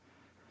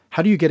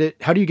how do you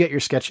get your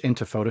sketch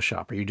into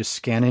Photoshop? Are you just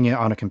scanning it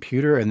on a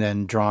computer and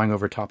then drawing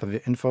over top of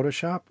it in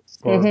Photoshop?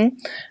 Or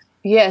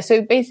Yeah.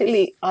 So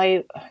basically,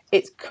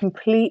 it's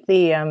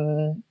completely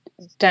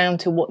down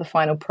to what the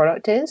final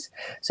product is.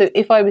 So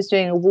if I was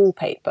doing a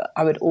wallpaper,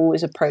 I would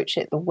always approach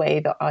it the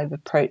way that I've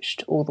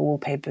approached all the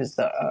wallpapers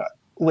that are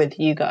with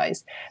you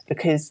guys,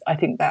 because I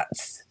think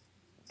that's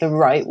the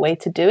right way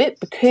to do it,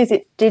 because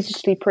it's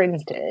digitally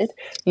printed.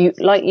 You,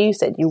 like you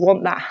said, you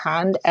want that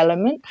hand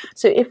element.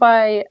 So if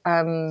I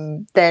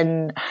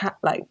then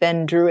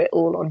drew it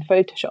all on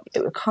Photoshop,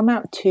 it would come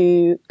out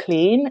too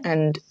clean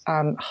and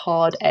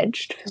hard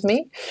edged for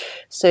me.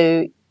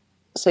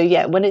 So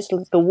yeah, when it's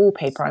the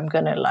wallpaper, I'm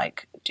gonna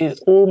do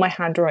all my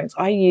hand drawings.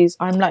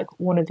 I'm like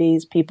one of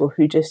these people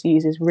who just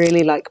uses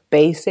really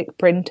basic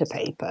printer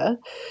paper.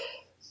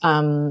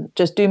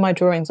 Just do my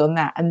drawings on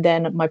that, and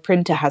then my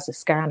printer has a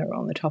scanner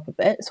on the top of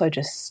it, so I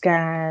just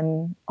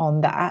scan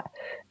on that,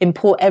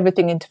 import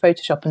everything into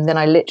Photoshop, and then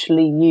I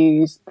literally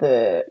use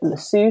the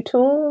lasso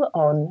tool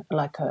on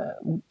like a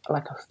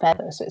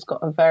feather. So it's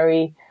got a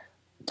very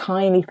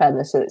tiny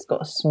feather, so it's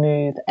got a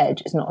smooth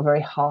edge. It's not a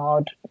very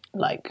hard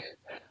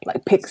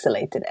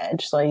pixelated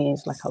edge, so I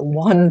use like a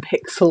 1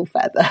 pixel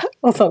feather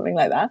or something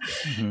like that.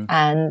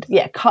 And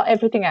yeah, cut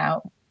everything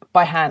out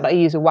by hand. I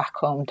use a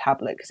Wacom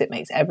tablet because it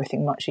makes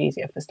everything much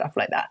easier for stuff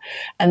like that.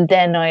 And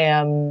then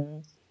I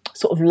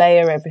sort of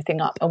layer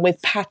everything up. And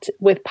with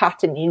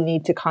pattern, you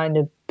need to kind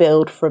of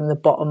build from the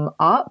bottom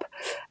up,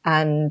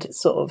 and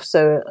so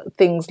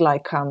things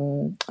like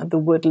the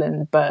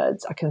woodland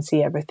birds, I can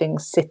see everything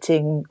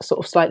sitting sort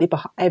of slightly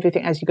behind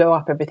everything. As you go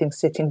up, everything's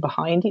sitting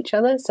behind each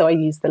other. So I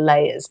use the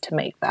layers to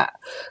make that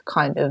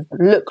kind of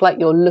look like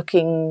you're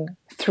looking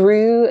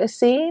through a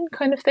scene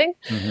kind of thing.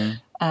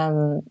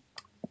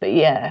 But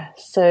yeah,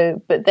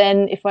 but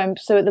then at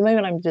the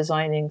moment I'm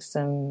designing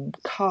some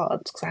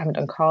cards, because I haven't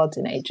done cards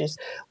in ages,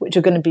 which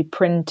are going to be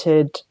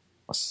printed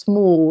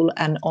small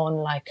and on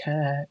like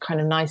a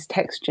kind of nice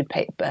textured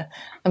paper.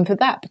 And for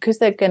that, because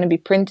they're going to be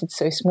printed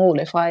so small,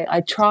 if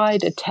I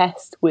tried a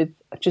test with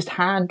just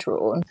hand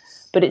drawn,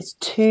 but it's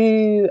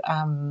too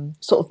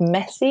sort of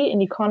messy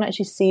and you can't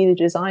actually see the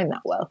design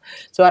that well.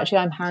 So actually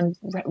I'm hand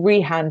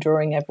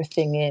drawing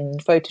everything in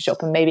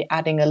Photoshop and maybe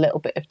adding a little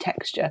bit of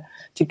texture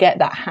to get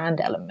that hand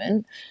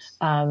element.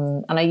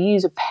 And I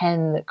use a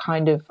pen that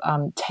kind of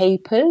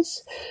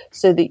tapers,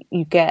 so that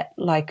you get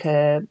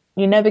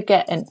you never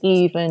get an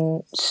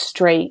even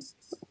straight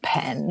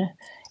pen.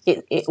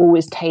 It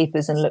always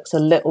tapers and looks a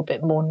little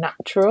bit more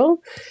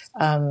natural.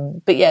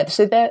 But yeah,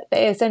 so they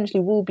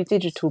essentially will be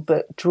digital,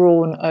 but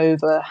drawn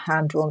over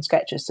hand-drawn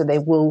sketches, so they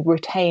will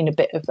retain a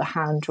bit of the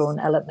hand-drawn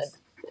element.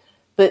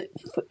 But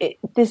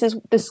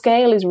the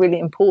scale is really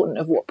important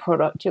of what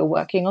product you're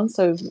working on.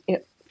 So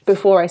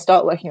before I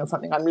start working on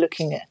something,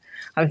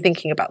 I'm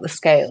thinking about the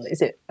scale.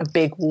 Is it a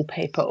big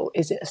wallpaper or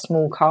is it a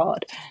small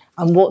card?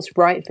 And what's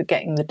right for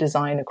getting the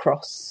design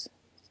across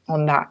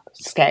on that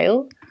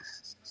scale?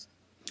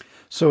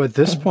 So at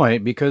this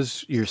point,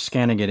 because you're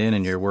scanning it in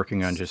and you're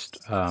working on just,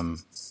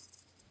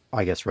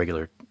 I guess,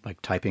 regular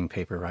typing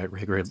paper, right?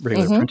 Regular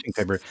printing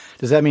paper.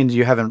 Does that mean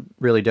you haven't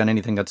really done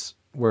anything that's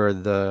where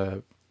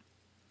the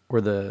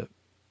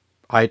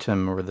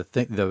item or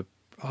the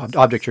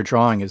object you're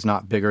drawing is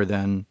not bigger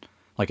than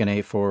like an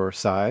A4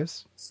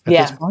 size at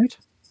this point?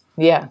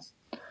 Yeah.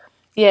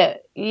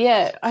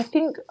 I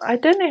think I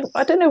don't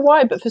know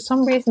why, but for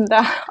some reason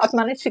that I've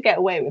managed to get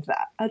away with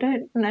that. I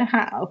don't know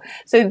how.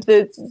 So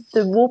the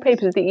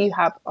wallpapers that you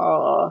have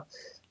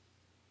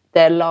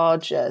they're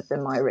larger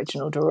than my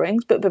original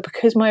drawings, but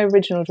because my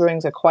original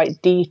drawings are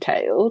quite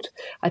detailed,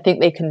 I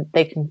think they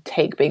can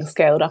take being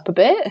scaled up a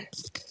bit.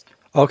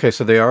 Okay,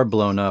 so they are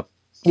blown up.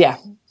 Yeah.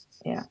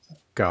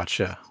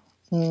 Gotcha.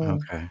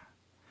 Okay.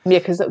 Yeah,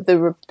 because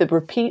the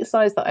repeat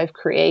size that I've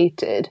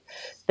created,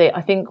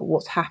 I think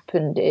what's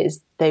happened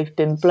is they've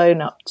been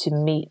blown up to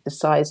meet the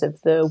size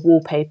of the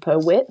wallpaper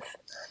width.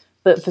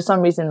 But for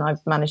some reason,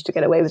 I've managed to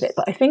get away with it.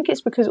 But I think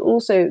it's because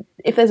also,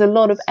 if there's a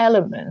lot of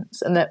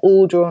elements and they're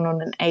all drawn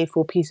on an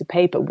A4 piece of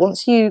paper,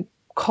 once you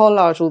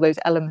collage all those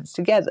elements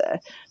together,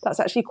 that's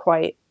actually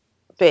quite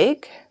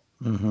big.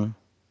 And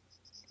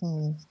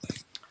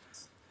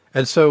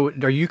so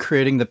are you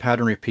creating the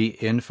pattern repeat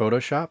in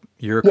Photoshop?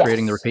 You're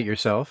creating the repeat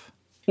yourself?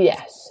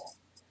 Yes.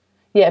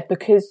 Yeah,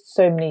 because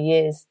so many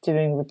years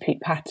doing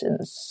repeat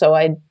patterns. So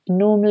I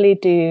normally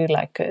do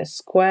like a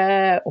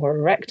square or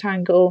a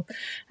rectangle,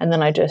 and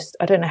then I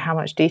don't know how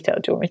much detail.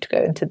 Do you want me to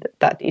go into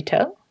that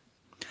detail?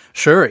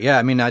 Sure. Yeah.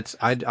 I mean,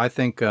 I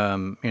think,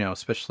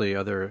 especially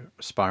other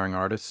aspiring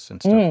artists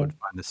and stuff would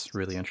find this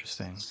really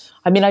interesting.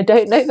 I mean, I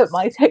don't know that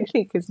my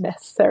technique is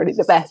necessarily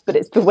the best, but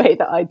it's the way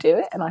that I do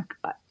it. And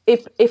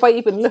if I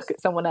even look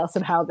at someone else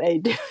and how they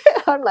do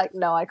it, I'm like,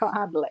 no, I can't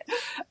handle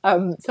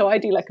it. So I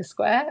do like a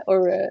square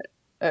or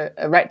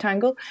a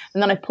rectangle,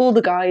 and then I pull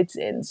the guides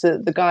in. So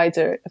the guides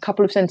are a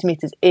couple of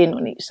centimeters in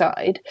on each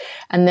side.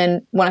 And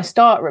then when I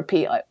start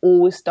repeat, I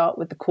always start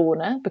with the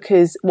corner,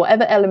 because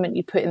whatever element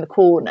you put in the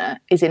corner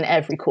is in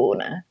every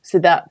corner. So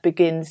that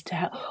begins to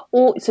help.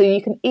 Or so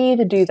you can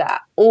either do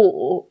that,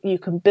 or you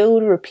can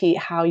build a repeat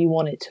how you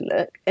want it to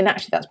look. And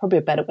actually, that's probably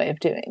a better way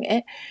of doing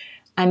it.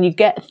 And you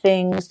get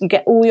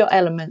all your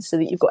elements so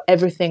that you've got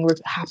everything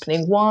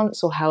happening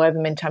once or however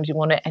many times you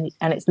want it,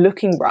 and it's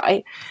looking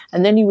right.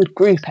 And then you would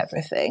group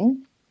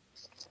everything,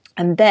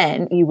 and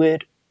then you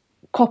would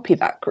copy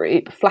that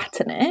group,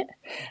 flatten it,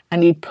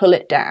 and you'd pull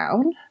it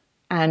down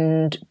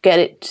and get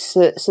it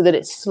so that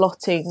it's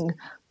slotting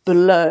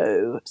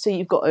below. So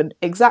you've got an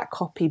exact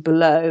copy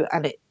below,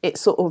 and it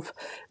sort of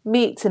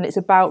meets and it's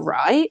about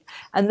right.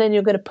 And then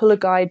you're going to pull a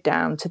guide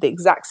down to the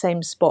exact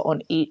same spot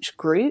on each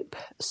group.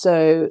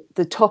 So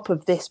the top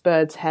of this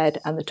bird's head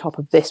and the top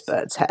of this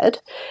bird's head.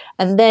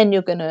 And then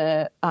you're going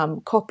to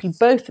copy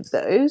both of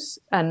those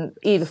and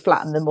either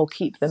flatten them or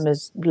keep them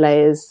as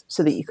layers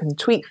so that you can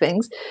tweak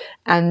things,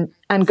 and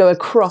go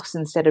across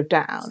instead of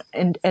down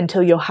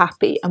until you're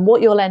happy. And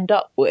what you'll end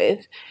up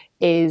with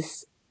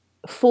is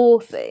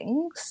 4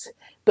 things,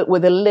 but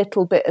with a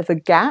little bit of a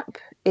gap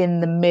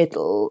in the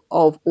middle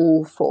of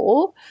all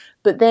 4.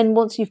 But then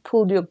once you've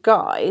pulled your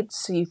guides,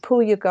 so you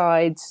pull your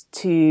guides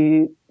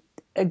to,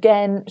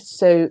 again,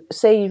 so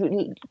say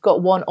you've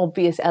got one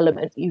obvious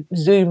element, you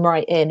zoom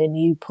right in and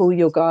you pull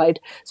your guide.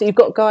 So you've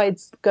got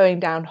guides going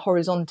down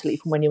horizontally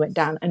from when you went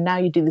down, and now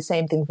you do the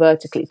same thing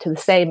vertically to the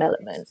same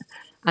element,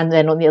 and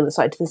then on the other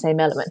side to the same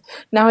element.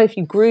 Now, if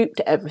you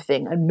grouped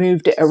everything and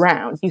moved it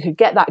around, you could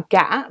get that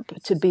gap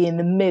to be in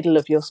the middle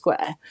of your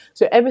square.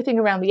 So everything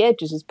around the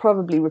edges is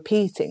probably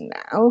repeating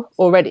now.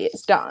 Already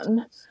it's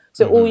done.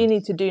 So all you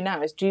need to do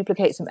now is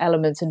duplicate some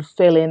elements and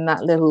fill in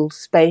that little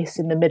space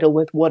in the middle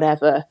with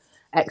whatever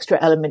extra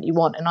element you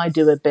want. And I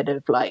do a bit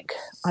of like,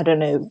 I don't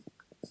know,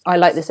 I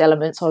like this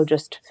element, so I'll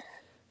just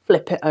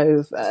flip it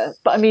over.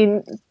 But I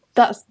mean,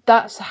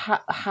 that's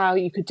how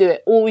you could do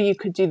it. Or you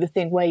could do the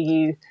thing where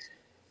you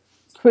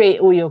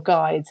create all your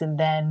guides,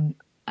 and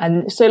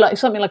so like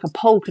something like a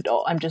polka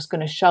dot, I'm just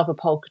going to shove a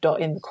polka dot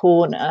in the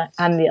corner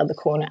and the other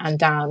corner and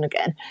down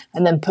again,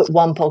 and then put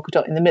one polka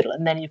dot in the middle,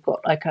 and then you've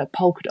got like a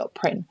polka dot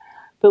print.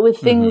 But with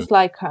things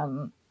like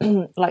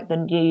like the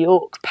New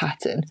York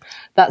pattern,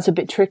 that's a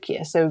bit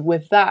trickier. So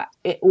with that,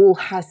 it all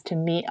has to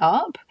meet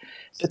up,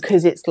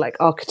 because it's like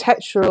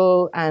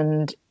architectural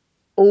and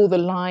all the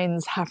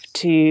lines have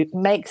to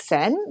make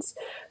sense.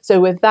 So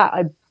with that,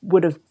 I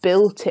would have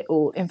built it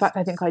all. In fact,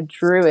 I think I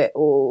drew it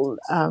all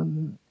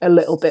a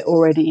little bit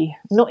already,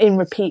 not in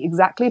repeat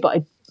exactly,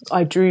 but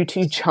I drew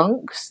 2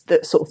 chunks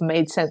that sort of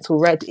made sense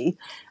already,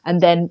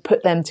 and then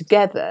put them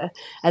together.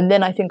 And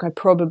then I think I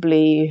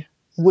probably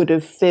would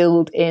have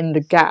filled in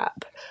the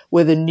gap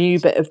with a new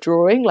bit of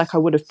drawing. Like I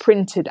would have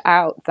printed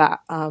out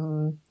that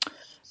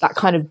that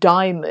kind of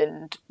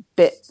diamond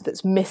bit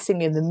that's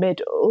missing in the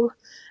middle,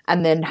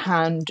 and then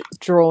hand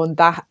drawn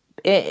that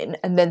in,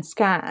 and then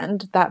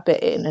scanned that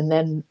bit in,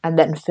 and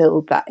then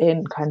filled that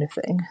in, kind of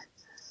thing.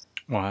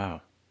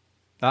 Wow.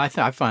 I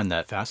find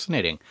that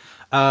fascinating.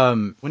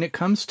 When it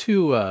comes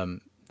to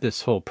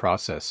this whole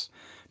process,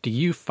 do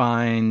you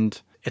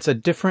find it's a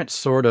different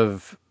sort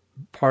of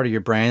part of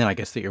your brain, I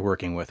guess, that you're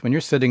working with? When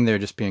you're sitting there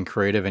just being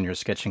creative and you're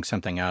sketching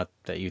something out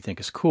that you think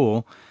is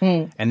cool,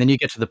 and then you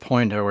get to the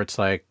point where it's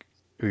like,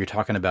 where you're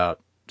talking about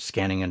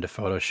scanning into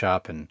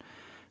Photoshop and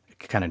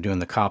kind of doing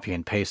the copy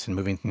and paste and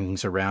moving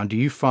things around, do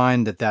you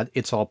find that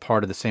it's all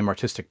part of the same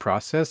artistic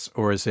process?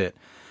 Or is it,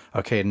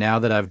 okay, now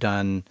that I've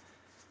done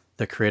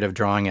the creative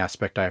drawing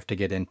aspect, I have to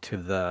get into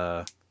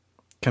the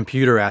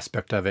computer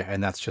aspect of it,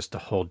 and that's just a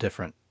whole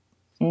different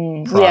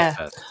process?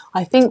 Yeah,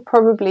 I think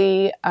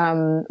probably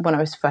when I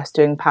was first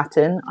doing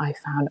pattern, I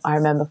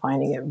remember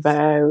finding it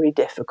very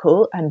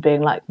difficult and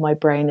being like, my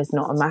brain is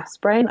not a maths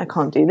brain, I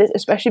can't do this,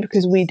 especially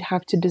because we'd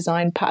have to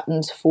design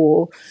patterns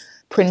for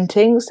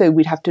printing, so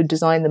we'd have to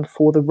design them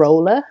for the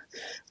roller,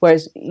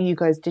 whereas you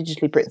guys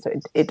digitally print, so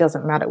it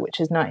doesn't matter,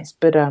 which is nice.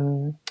 But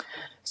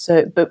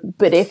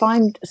if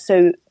I'm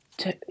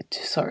to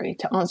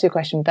answer your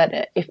question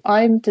better, if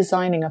I'm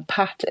designing a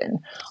pattern,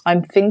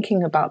 I'm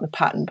thinking about the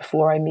pattern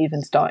before I'm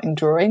even starting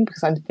drawing,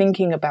 because I'm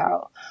thinking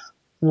about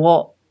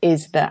what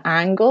is the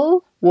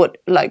angle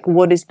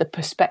what is the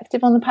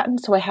perspective on the pattern.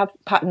 So I have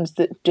patterns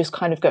that just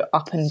kind of go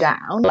up and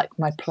down, like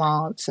my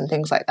plants and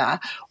things like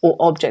that, or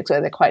objects where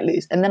they're quite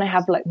loose. And then I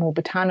have like more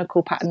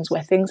botanical patterns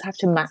where things have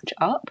to match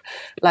up,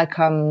 like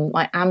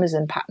my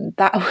Amazon pattern.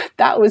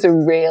 That was a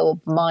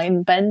real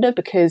mind bender,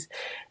 because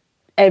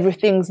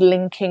everything's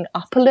linking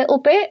up a little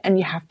bit and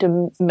you have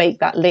to make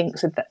that link.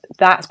 So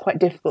that's quite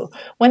difficult.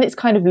 When it's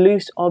kind of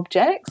loose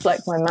objects like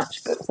my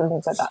matchbooks and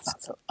things like that,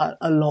 that's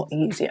a lot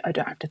easier. I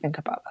don't have to think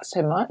about that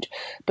so much.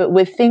 But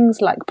with things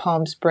like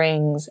Palm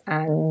Springs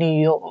and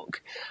New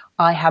York,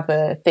 I have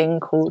a thing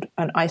called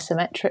an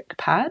isometric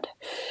pad,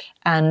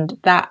 and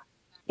that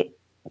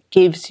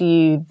gives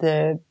you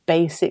the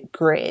basic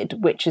grid,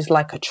 which is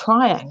like a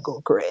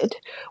triangle grid,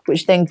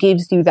 which then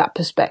gives you that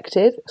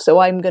perspective. So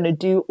I'm going to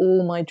do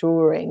all my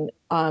drawing.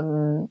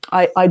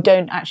 I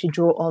don't actually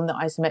draw on the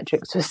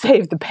isometric to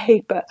save the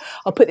paper.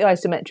 I'll put the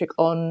isometric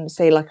on,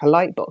 say, like a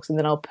light box, and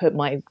then I'll put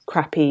my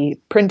crappy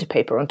printer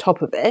paper on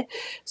top of it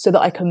so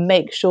that I can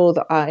make sure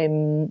that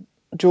I'm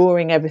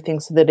drawing everything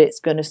so that it's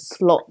going to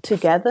slot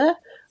together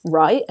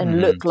right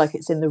and look like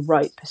it's in the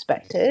right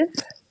perspective.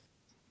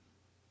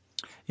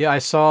 Yeah, I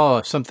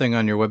saw something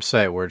on your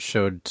website where it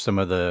showed some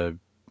of the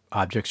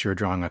objects you were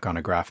drawing like on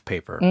a graph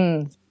paper.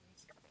 And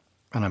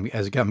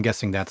I'm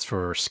guessing that's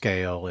for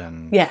scale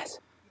and yes,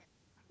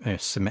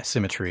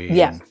 symmetry.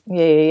 Yeah.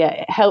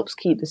 It helps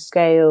keep the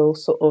scale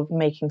sort of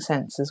making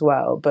sense as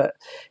well. But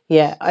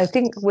yeah, I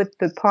think with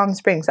the Palm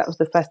Springs, that was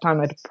the first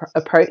time I'd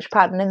approached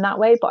pattern in that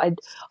way. But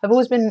I've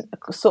always been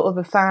sort of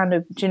a fan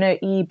of, do you know,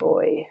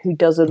 E-Boy, who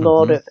does a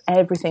lot of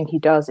everything he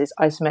does is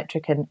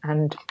isometric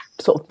and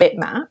sort of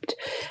bitmapped.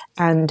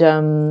 And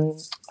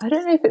I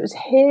don't know if it was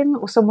him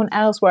or someone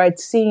else where I'd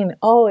seen,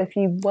 if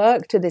you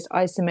work to this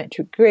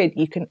isometric grid,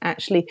 you can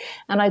actually,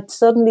 and I'd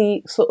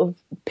suddenly sort of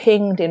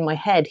pinged in my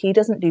head, he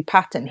doesn't do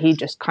pattern, he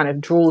just kind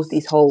of draws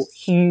these whole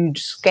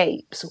huge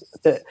scapes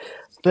that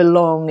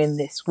belong in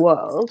this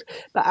world.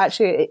 But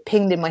actually it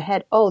pinged in my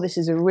head, this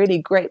is a really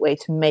great way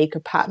to make a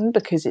pattern,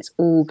 because it's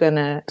all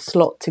gonna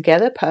slot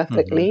together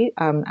perfectly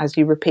as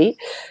you repeat.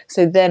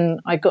 So then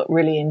I got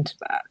really into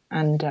that,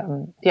 and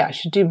I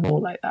should do more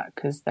like that,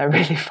 because they're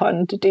really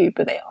fun to do,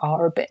 but they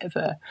are a bit of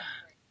a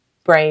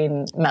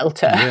brain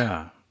melter.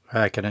 Yeah,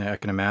 I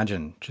can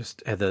imagine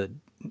just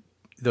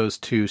those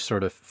two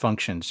sort of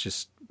functions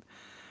just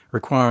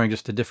requiring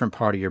just a different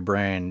part of your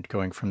brain,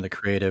 going from the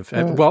creative.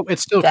 Well,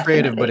 it's still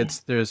creative,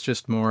 but there's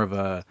just more of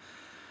a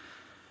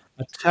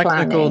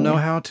technical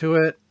know-how to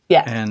it.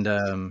 Yeah. And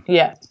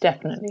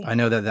definitely. I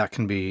know that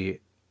can be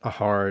a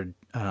hard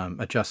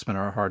adjustment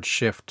or a hard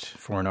shift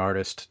for an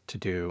artist to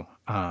do.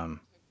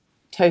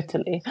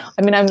 Totally.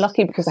 I mean, I'm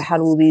lucky because I had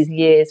all these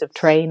years of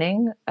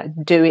training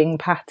doing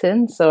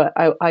patterns. So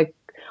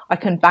I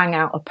can bang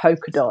out a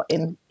polka dot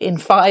in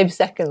 5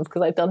 seconds,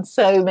 because I've done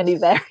so many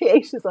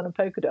variations on a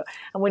polka dot.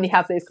 And when you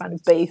have those kind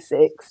of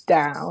basics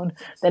down,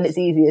 then it's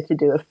easier to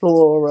do a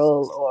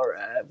floral or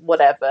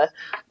whatever.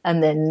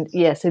 And then,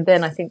 so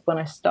then I think when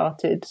I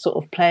started sort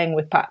of playing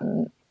with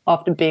pattern,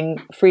 after being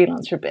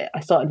freelance for a bit, I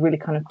started really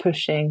kind of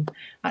pushing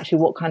actually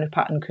what kind of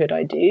pattern could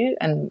I do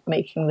and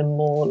making them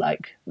more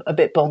like a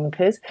bit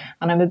bonkers.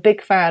 And I'm a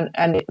big fan,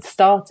 and it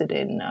started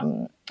in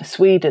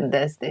Sweden.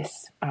 There's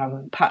this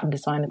pattern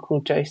designer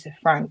called Joseph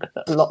Frank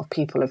that a lot of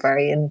people are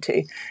very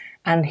into.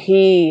 And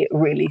he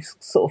really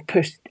sort of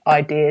pushed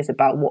ideas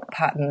about what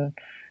pattern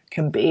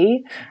can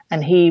be.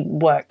 And he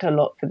worked a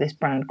lot for this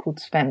brand called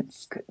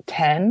Svensk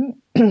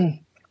 10.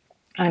 And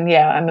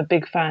I'm a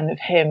big fan of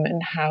him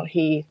and how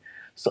he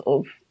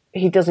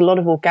does a lot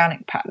of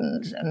organic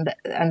patterns,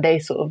 and they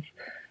sort of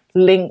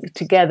link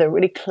together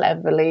really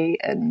cleverly,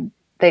 and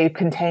they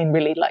contain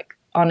really like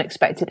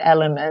unexpected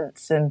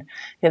elements, and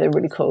they're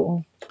really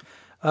cool.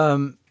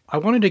 I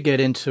wanted to get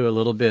into a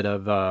little bit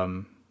of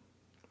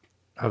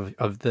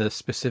the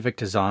specific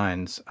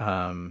designs.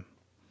 I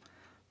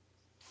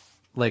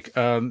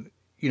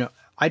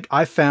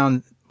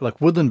found like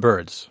woodland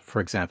birds,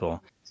 for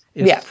example,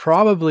 is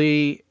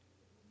probably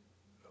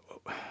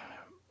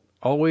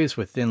always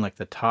within like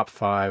the top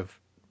 5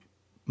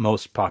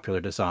 most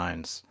popular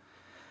designs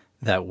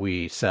that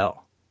we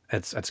sell.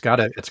 It's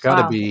gotta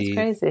be,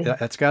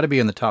 it's gotta be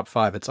in the top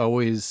 5. It's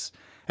always,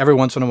 every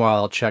once in a while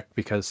I'll check,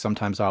 because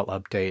sometimes I'll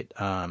update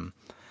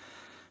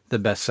the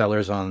best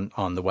sellers on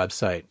the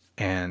website,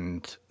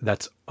 and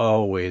that's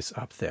always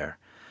up there.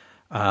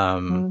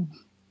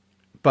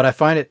 But I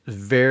find it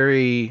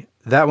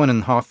that one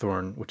in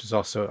Hawthorne, which is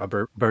also a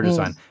bird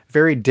design,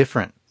 very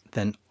different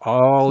than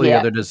all the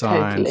other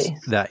designs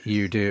that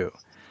you do.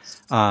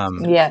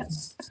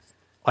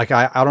 Like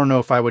I don't know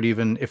if I would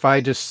even, if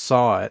I just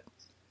saw it,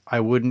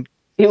 you wouldn't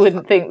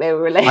think they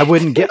were related.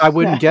 I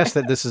wouldn't guess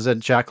that this is a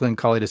Jacqueline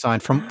Colley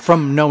design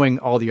from knowing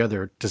all the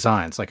other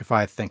designs. Like if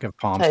I think of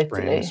Palm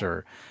Springs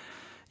or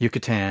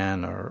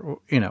Yucatan or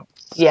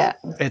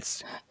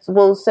it's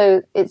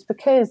so it's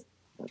because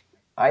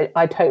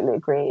I totally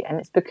agree, and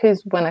it's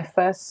because when I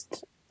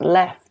first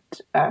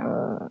left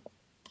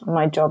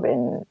my job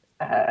in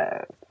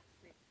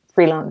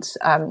freelance,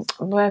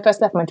 when I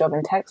first left my job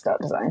in textile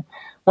design,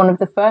 one of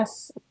the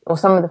first, or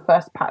some of the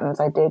first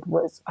patterns I did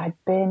was where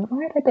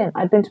had I been?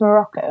 I'd been to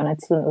Morocco and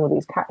I'd seen all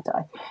these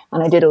cacti,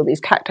 and I did all these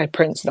cacti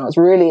prints, and I was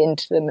really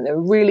into them, and they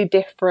were really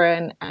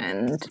different.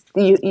 And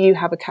you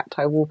have a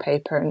cacti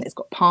wallpaper, and it's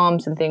got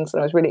palms and things,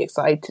 and I was really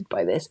excited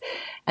by this.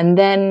 And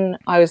then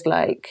I was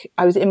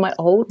in my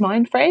old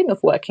mind frame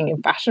of working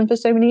in fashion for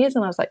so many years,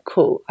 and I was like,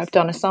 cool, I've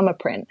done a summer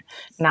print.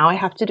 Now I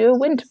have to do a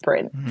winter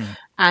print.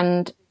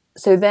 And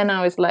so then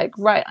I was like,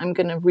 right, I'm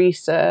going to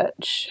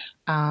research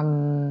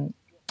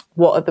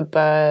what are the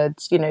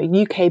birds,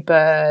 UK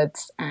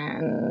birds,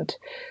 and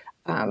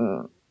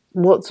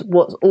what's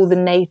all the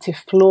native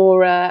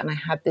flora. And I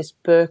had this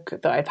book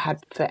that I've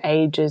had for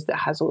ages that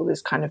has all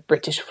this kind of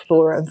British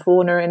flora and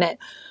fauna in it.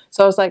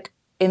 So I was like,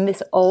 in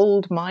this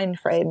old mind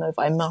frame of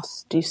I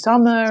must do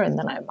summer and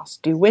then I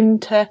must do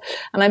winter.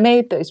 And I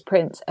made those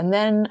prints, and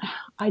then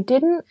I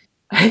didn't,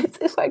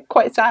 it's like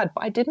quite sad,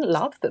 but I didn't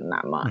love them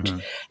that much.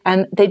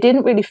 And they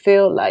didn't really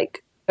feel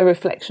like a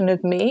reflection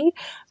of me,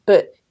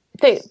 but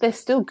they're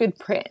still good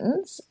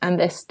prints, and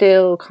they're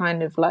still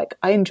kind of like,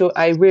 I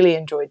really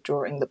enjoyed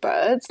drawing the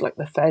birds, like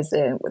the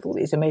pheasant with all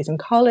these amazing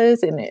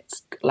colors in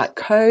its like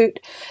coat.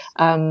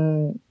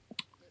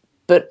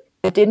 But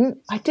I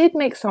did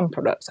make some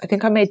products. I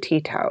think I made tea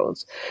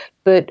towels,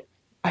 but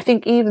I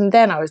think even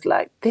then I was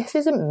like, this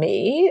isn't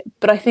me.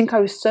 But I think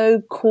I was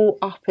so caught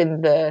up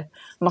in the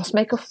must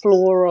make a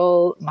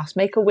floral, must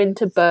make a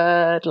winter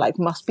bird, like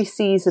must be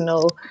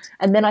seasonal.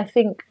 And then I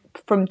think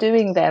from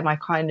doing them, I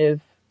kind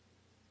of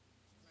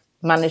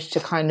managed to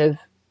kind of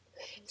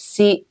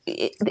see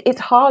it's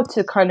hard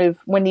to kind of,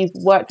 when you've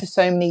worked for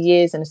so many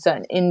years in a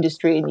certain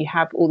industry and you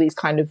have all these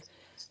kind of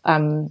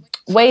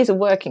ways of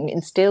working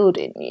instilled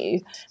in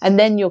you, and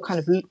then you're kind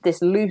of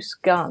this loose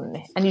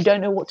gun and you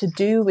don't know what to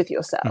do with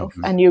yourself,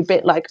 and you're a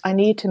bit like, I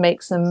need to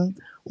make some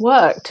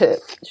work to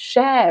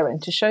share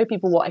and to show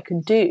people what I can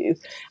do.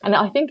 And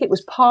I think it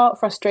was part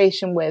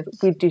frustration with,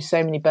 we'd do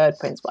so many bird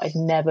prints but I'd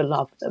never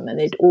love them and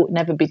they'd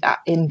never be that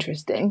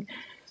interesting.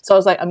 So I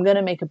was like, I'm going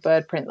to make a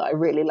bird print that I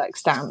really like,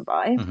 stand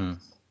by.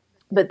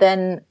 But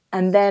then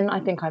I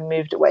think I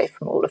moved away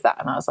from all of that,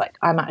 and I was like,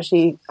 I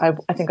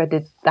think I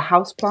did the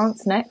house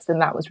plants next, and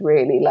that was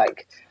really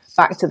like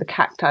back to the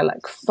cacti,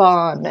 like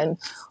fun and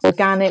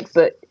organic,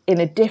 but in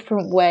a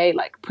different way,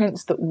 like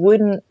prints that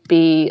wouldn't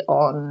be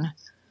on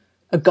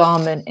a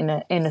garment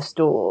in a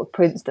store,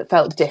 prints that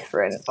felt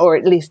different, or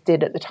at least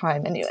did at the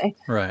time anyway.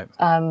 Right.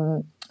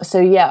 So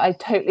yeah, I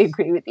totally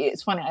agree with you.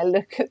 It's funny, I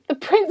look at the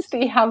prints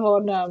that you have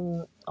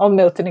on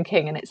Milton and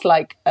King, and it's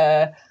like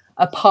a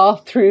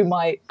path through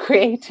my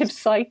creative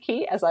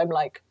psyche as I'm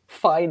like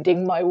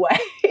finding my way.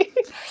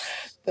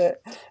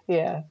 But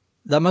yeah,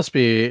 that must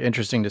be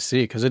interesting to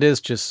see, because it is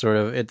just sort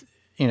of it.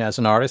 As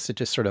an artist, it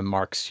just sort of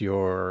marks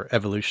your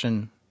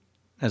evolution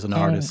as an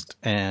artist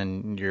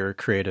and your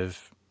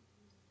creative,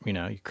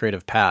 your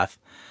creative path.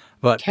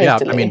 But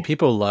totally. Yeah, I mean,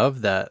 people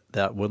love that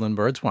Woodland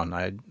Birds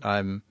one.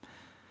 I'm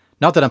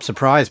not that I'm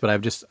surprised, but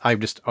I've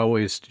just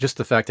always, just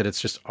the fact that it's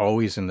just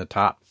always in the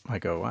top. I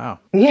go, wow,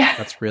 yeah,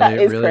 that's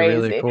really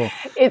really cool.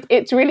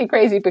 It's really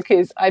crazy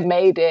because I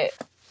made it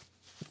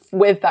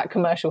with that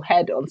commercial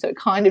head on, so it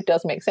kind of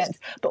does make sense.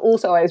 But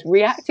also, I was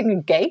reacting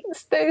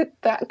against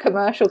that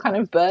commercial kind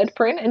of bird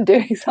print and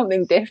doing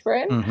something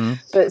different.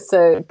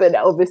 But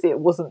obviously, it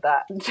wasn't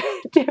that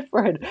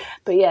different.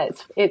 But yeah,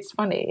 it's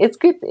funny. It's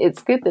good.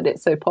 It's good that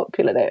it's so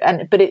popular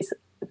though.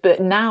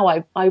 But now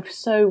I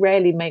so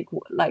rarely make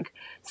like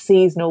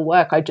seasonal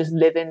work. I just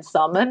live in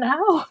summer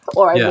now,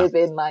 or I live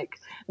in like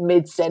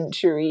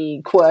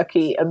mid-century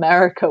quirky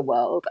America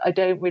world. I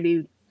don't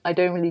really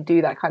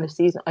do that kind of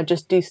season. I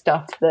just do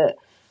stuff that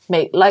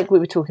like we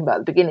were talking about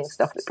at the beginning,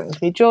 stuff that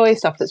brings me joy,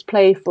 stuff that's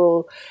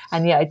playful.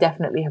 And yeah, I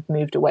definitely have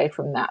moved away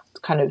from that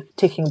kind of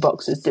ticking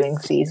boxes, doing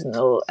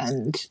seasonal,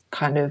 and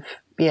kind of,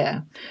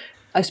 yeah,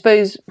 I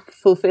suppose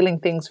fulfilling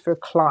things for a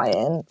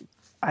client.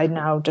 I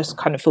now just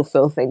kind of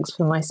fulfill things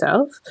for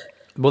myself.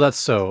 Well, that's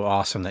so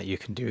awesome that you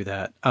can do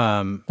that.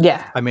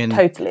 Yeah, I mean,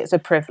 totally. It's a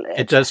privilege.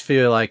 It does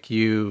feel like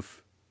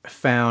you've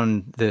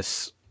found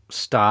this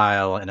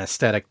style and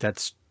aesthetic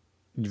that's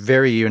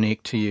very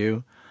unique to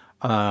you.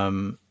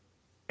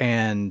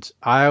 And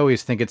I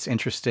always think it's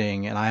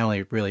interesting, and I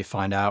only really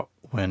find out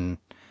when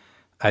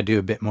I do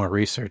a bit more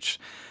research,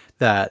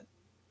 that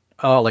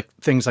like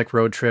things like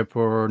Road Trip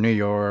or New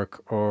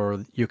York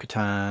or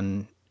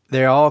Yucatan,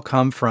 they all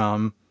come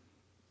from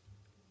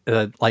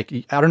like,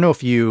 I don't know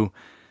if you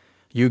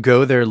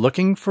go there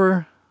looking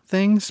for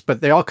things,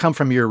 but they all come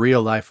from your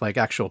real life, like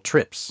actual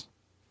trips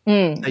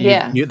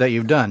that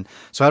you've done.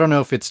 So I don't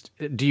know if it's,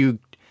 do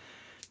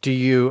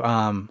you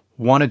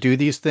want to do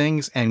these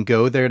things and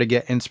go there to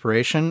get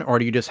inspiration, or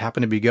do you just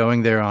happen to be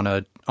going there on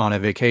a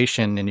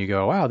vacation and you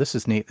go, wow, this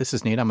is neat.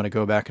 I'm going to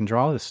go back and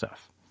draw this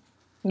stuff.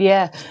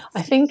 Yeah,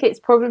 I think it's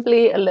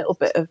probably a little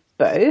bit of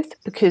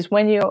both, because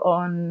when you're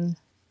on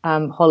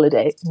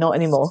holiday, not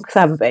anymore because I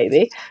have a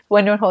baby.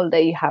 When you're on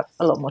holiday, you have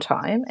a lot more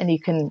time, and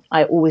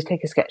I always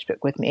take a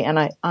sketchbook with me, and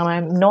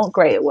I'm not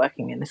great at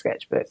working in a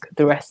sketchbook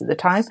the rest of the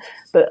time,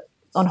 but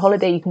on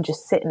holiday, you can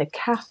just sit in a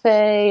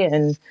cafe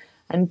and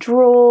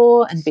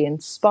draw and be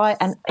inspired.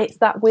 And it's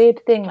that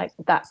weird thing, like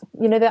that,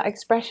 you know, that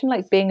expression,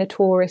 like being a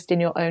tourist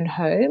in your own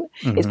home.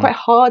 It's quite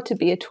hard to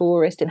be a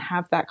tourist and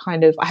have that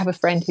kind of, I have a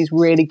friend who's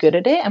really good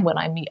at it. And when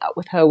I meet up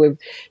with her,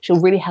 she'll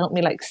really help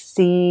me like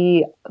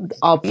see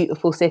our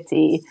beautiful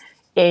city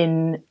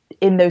in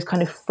those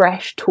kind of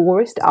fresh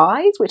tourist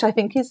eyes, which I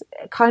think is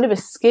kind of a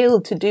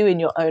skill to do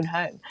in your own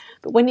home.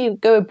 But when you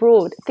go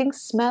abroad,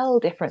 things smell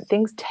different,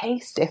 things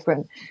taste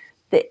different.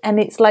 And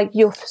it's like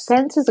your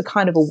senses are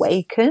kind of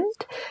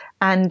awakened.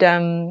 And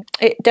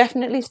it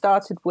definitely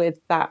started with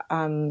that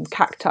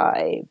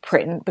cacti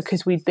print,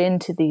 because we'd been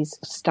to these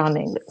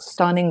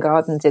stunning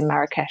gardens in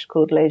Marrakesh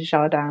called Les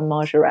Jardins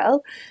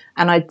Margerel.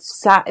 And I'd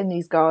sat in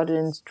these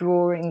gardens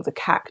drawing the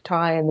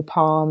cacti and the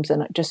palms,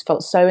 and I just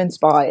felt so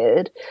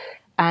inspired.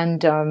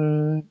 And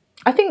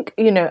I think,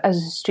 you know, as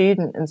a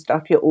student and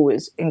stuff, you're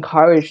always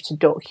encouraged to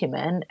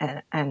document.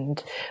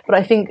 But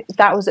I think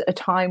that was at a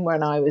time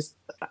when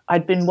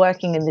I'd been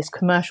working in this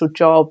commercial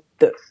job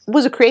that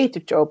was a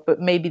creative job,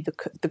 but maybe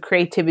the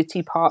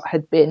creativity part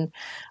had been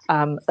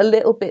a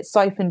little bit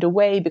siphoned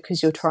away,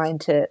 because you're trying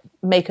to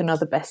make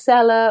another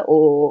bestseller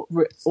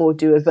or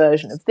do a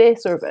version of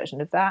this or a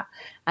version of that.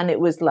 And it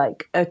was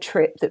like a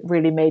trip that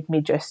really made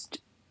me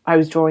I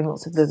was drawing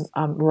lots of the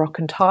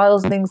Moroccan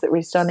tiles and things that were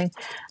really stunning.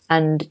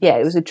 And yeah,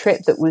 it was a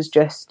trip that was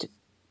just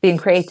being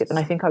creative. And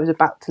I think I was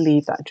about to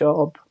leave that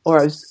job,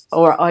 or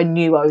I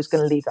knew I was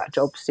going to leave that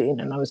job soon,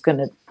 and I was going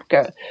to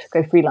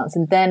go freelance.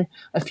 And then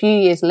a few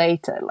years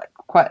later, like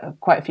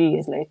quite a few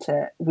years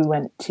later, we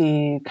went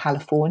to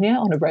California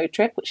on a road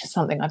trip, which is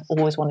something I've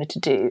always wanted to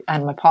do.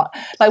 And my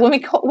partner, like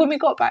when we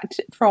got back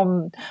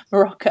from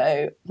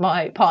Morocco,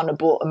 my partner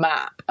bought a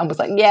map and was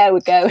like, "Yeah,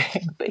 we're going,"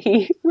 but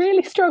he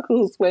really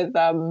struggles with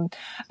a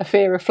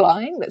fear of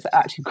flying. That's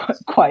actually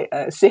quite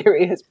a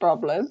serious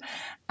problem.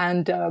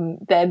 And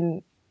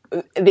then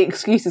the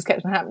excuses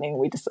kept on happening.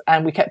 We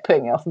kept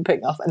putting it off,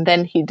 and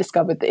then he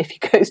discovered that if he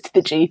goes to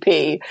the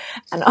GP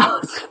and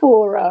asks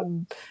for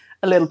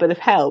a little bit of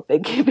help, they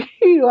give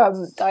you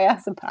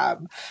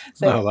diazepam.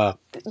 So wow.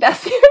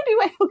 That's the only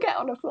way you'll get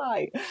on a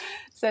flight.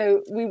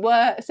 So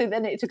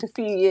then it took a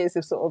few years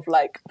of sort of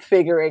like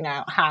figuring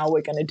out how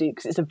we're going to do,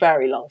 because it's a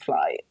very long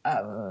flight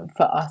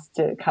for us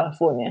to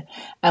California.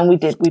 And we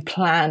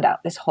planned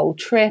out this whole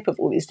trip of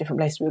all these different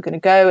places we were going to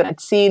go. And I'd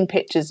seen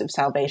pictures of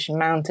Salvation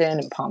Mountain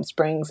and Palm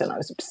Springs, and I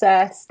was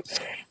obsessed.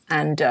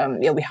 And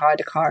we hired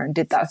a car and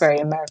did that very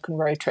American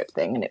road trip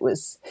thing. And it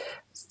was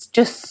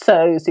just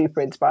so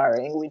super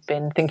inspiring. We'd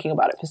been thinking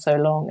about it for so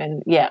long.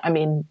 And yeah, I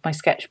mean, my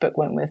sketchbook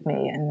went with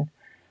me and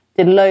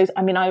did loads.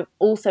 I mean, I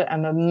also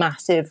am a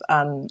massive,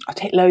 I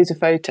take loads of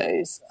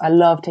photos. I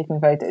love taking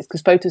photos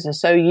because photos are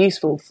so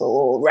useful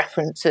for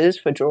references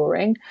for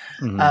drawing.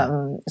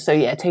 So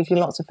yeah, taking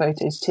lots of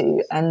photos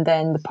too. And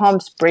then the Palm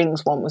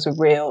Springs one was a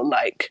real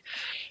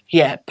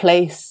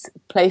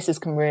places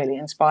can really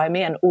inspire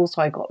me. And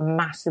also I got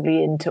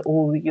massively into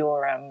all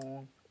your,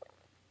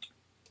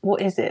 what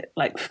is it,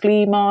 like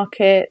flea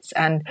markets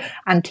and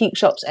antique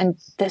shops, and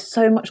there's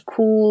so much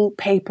cool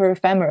paper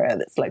ephemera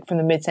that's like from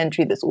the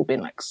mid-century that's all been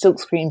like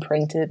silkscreen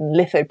printed and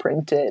litho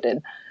printed,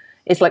 and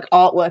it's like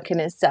artwork in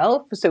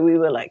itself. So we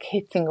were like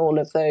hitting all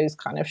of those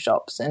kind of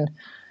shops and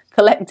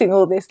collecting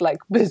all this like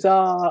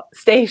bizarre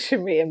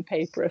stationery and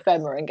paper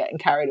ephemera and getting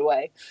carried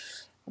away.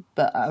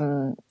 But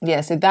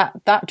so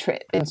that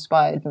trip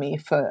inspired me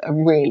for a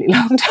really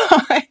long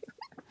time.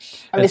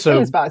 I mean, it still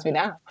inspires me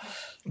now.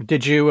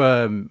 Did you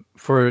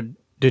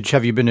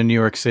have you been to New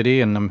York City?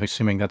 And I'm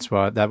assuming that's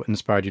why that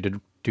inspired you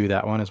to do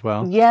that one as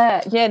well.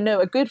 Yeah. No,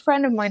 a good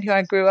friend of mine who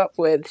I grew up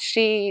with,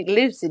 she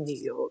lives in New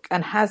York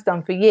and has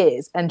done for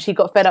years. And she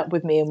got fed up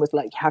with me and was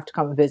like, "You have to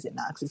come and visit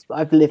now, because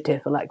I've lived here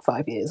for like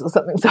 5 years or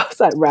something." So I was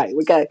like, "Right,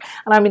 we're going."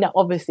 And I mean,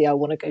 obviously, I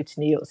want to go to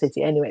New York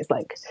City anyway. It's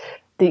like,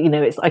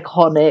 it's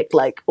iconic.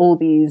 Like all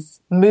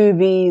these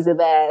movies are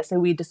there. So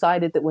we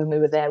decided that when we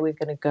were there, we were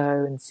going to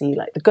go and see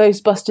like the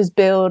Ghostbusters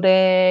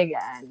building,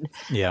 and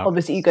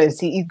obviously you go and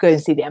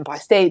see the Empire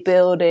State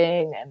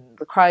Building and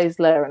the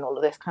Chrysler and all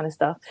of this kind of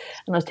stuff.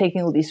 And I was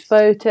taking all these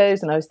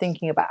photos, and I was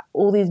thinking about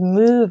all these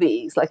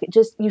movies. Like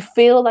you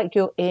feel like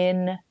you're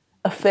in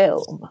a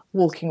film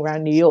walking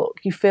around New York.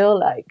 You feel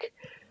like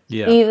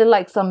either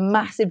like some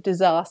massive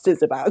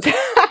disaster's about to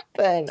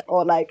happen,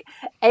 or like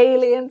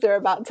aliens are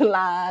about to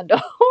land,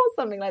 or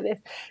something like this.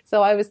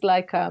 So I was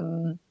like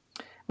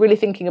really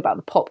thinking about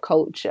the pop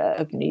culture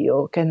of New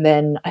York. And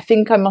then I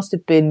think I'm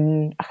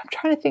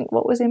trying to think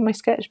what was in my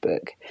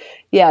sketchbook.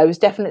 Yeah, I was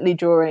definitely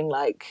drawing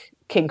like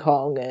King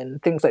Kong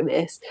and things like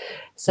this.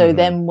 So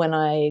then when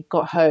I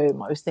got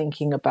home, I was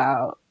thinking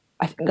about,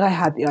 I think I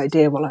had the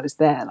idea while I was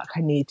there, like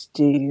I need to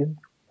do,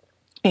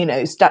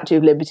 Statue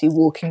of Liberty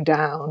walking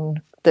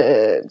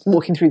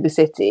through the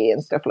city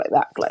and stuff like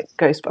that, like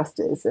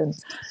Ghostbusters, and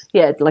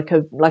like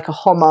a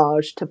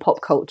homage to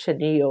pop culture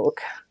New York.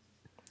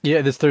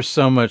 Yeah, there's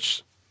so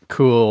much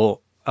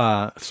cool,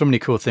 so many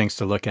cool things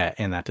to look at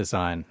in that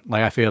design.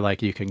 Like I feel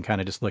like you can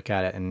kind of just look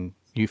at it and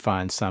you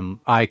find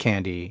some eye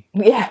candy.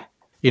 Yeah.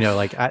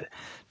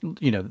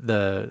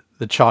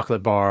 the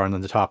chocolate bar on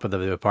the top of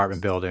the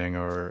apartment building,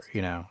 or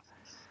I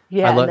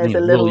Yeah, and love there's a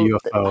little little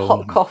hot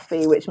UFO.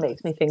 coffee, which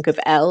makes me think of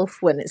Elf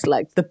when it's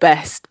like the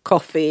best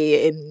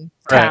coffee in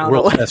Right, town or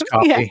world's best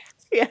whatever. Yeah, coffee.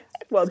 yeah,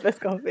 world's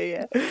best coffee.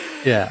 Yeah,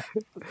 Yeah,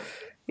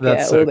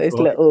 that's yeah, so all those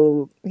cool.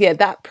 little. Yeah,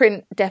 that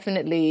print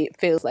definitely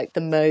feels like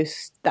the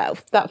most.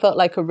 That felt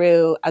like a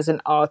real, as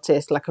an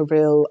artist, like a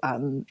real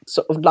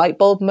sort of light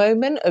bulb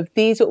moment of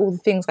these are all the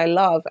things I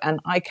love, and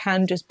I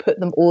can just put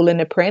them all in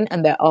a print,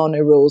 and there are no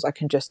rules. I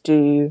can just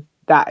do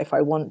that if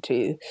I want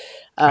to.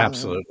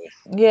 Absolutely.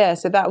 Yeah,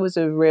 so that was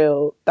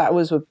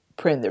a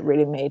print that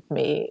really made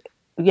me,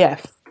 yeah,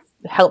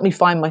 help me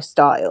find my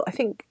style. I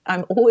feel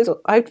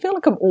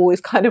like I'm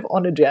always kind of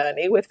on a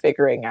journey with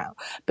figuring out,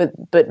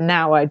 but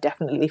now I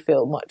definitely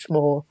feel much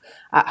more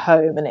at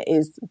home, and it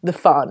is the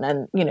fun,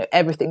 and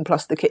everything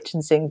plus the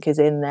kitchen sink is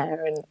in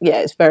there, and yeah,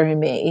 it's very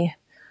me.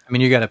 I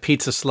mean, you got a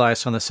pizza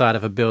slice on the side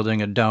of a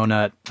building, a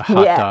donut, a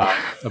hot Yeah. dog,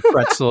 a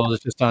pretzel is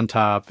just on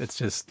top.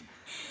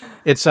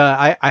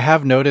 I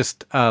have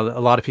noticed a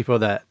lot of people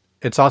that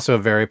it's also a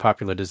very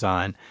popular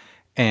design,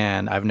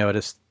 and I've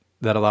noticed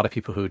that a lot of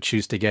people who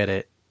choose to get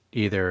it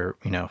either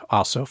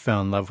also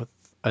fell in love with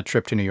a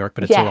trip to New York,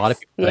 but it's a lot of Yes.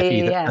 people Yeah, that yeah,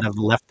 either yeah. kind of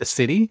left the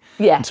city,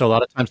 and so a Yes.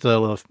 lot of times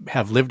they'll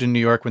have lived in New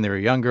York when they were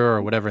younger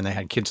or whatever, and they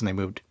had kids and they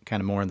moved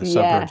kind of more in the Yeah.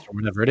 suburbs or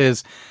whatever it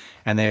is,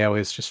 and they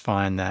always just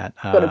find that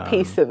Got a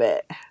piece of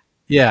it.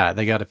 yeah,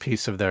 they got a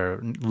piece of their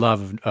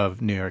love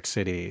of New York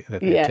City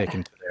that they've Yeah.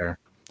 taken to their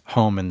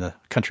home in the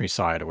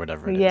countryside or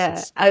whatever it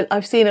is. Yeah,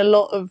 I've seen a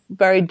lot of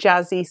very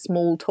jazzy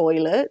small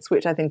toilets,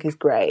 which I think is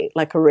great,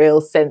 like a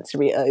real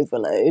sensory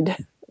overload.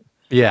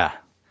 Yeah,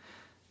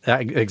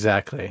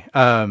 exactly.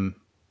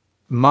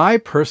 My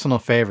personal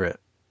favorite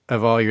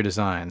of all your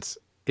designs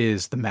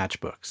is the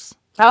matchbooks.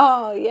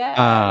 Oh,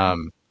 yeah.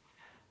 Um,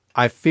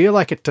 I feel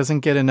like it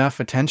doesn't get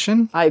enough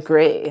attention I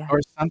agree. or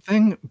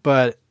something,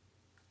 but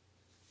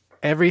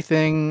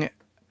everything,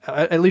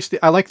 at least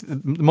I like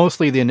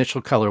mostly the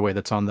initial colorway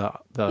that's on the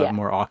Yeah.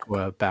 more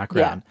aqua Yeah.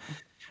 background.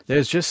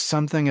 There's just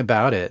something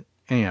about it.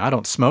 And, I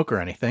don't smoke or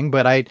anything,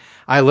 but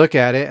I look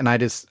at it and I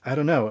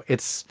don't know.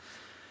 It's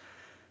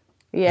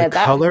the Yeah,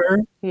 color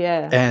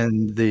yeah.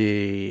 and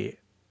the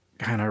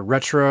kind of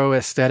retro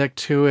aesthetic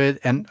to it,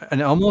 and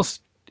it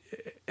almost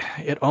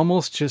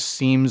just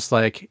seems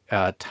like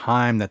a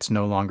time that's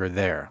no longer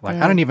there.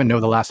 Like I don't even know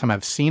the last time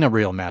I've seen a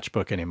real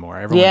matchbook anymore.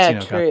 Everyone's Yeah,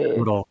 got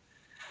true.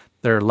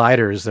 their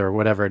lighters or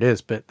whatever it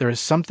is, but there's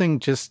something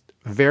just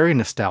very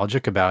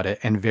nostalgic about it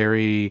and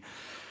very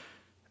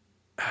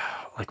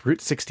like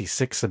Route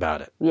 66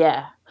 about it.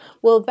 Yeah.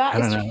 Well, that I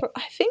don't is, know.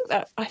 I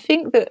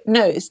think that,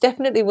 no, it's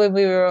definitely when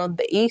we were on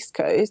the East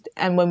Coast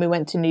and when we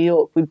went to New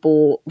York, we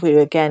were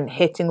again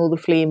hitting all the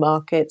flea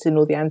markets and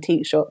all the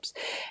antique shops.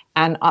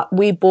 And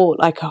we bought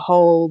like a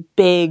whole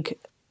big,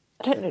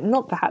 I don't know,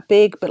 not that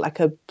big, but like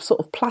a sort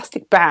of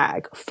plastic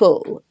bag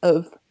full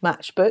of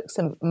matchbooks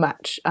and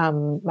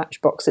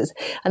matchboxes.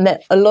 And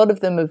that a lot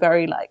of them are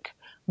very like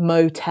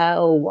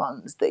motel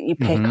ones that you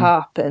pick Hmm.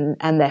 up and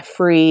they're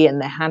free and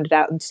they're handed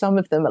out, and some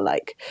of them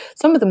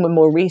were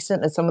more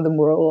recent and some of them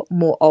were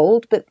more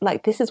old, but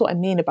like this is what I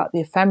mean about the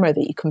ephemera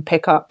that you can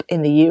pick up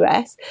in the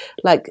US.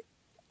 Like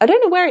I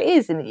don't know where it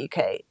is in the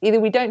UK, either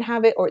we don't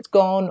have it or it's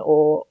gone,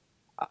 or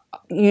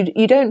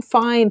you don't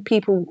find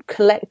people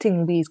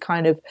collecting these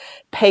kind of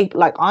paper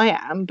like I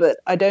am, but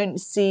I don't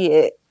see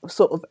it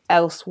sort of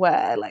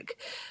elsewhere. Like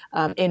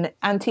in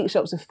antique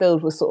shops are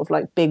filled with sort of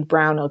like big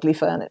brown ugly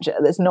furniture.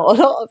 There's not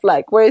a lot of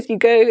like, whereas you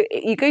go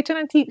to an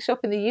antique shop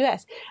in the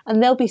US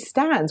and there'll be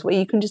stands where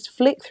you can just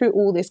flick through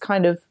all this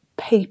kind of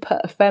paper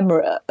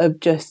ephemera of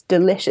just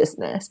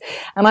deliciousness.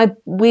 And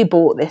we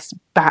bought this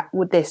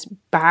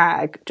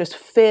bag just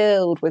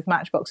filled with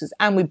matchboxes,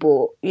 and we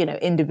bought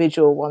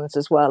individual ones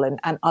as well, and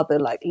other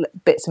like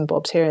bits and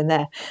bobs here and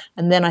there.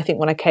 And then I think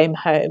when I came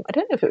home, I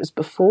don't know if it was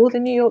before the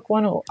New York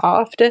one or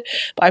after,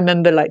 but I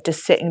remember like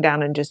just sitting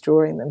down and just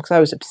drawing them because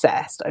I was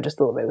obsessed. I just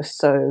thought they were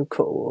so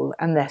cool,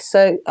 and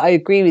I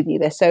agree with you,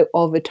 they're so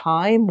of a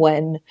time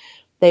when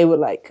they were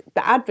like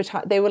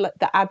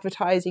the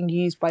advertising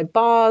used by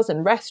bars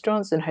and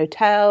restaurants and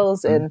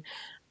hotels, and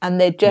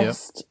they're Yep.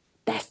 just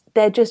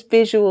they're just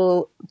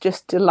visual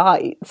just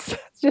delights.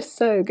 It's just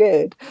so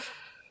good.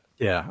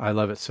 Yeah, I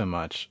love it so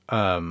much.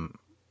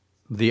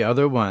 The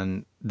other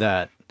one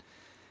that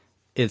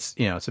it's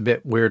a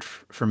bit weird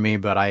for me,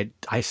 but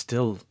I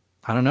still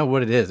I don't know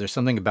what it is. There's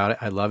something about it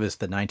I love is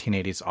the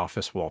 1980s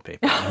office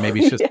wallpaper. And maybe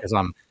it's just Yeah, because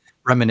I'm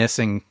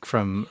reminiscing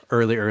from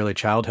early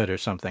childhood or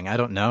something. I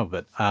don't know,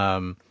 but yeah,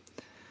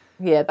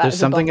 that there's is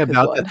a something bonkers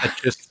about one. that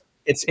just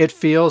it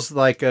feels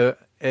like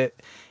it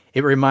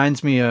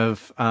reminds me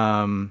of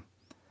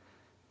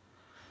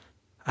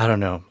I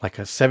don't know, like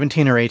a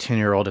 17 or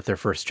 18-year-old at their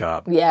first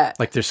job. Yeah,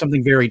 Like there's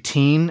something very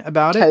teen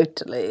about it.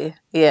 totally.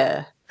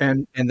 Yeah,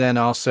 And then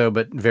also,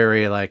 but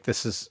very like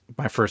this is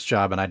my first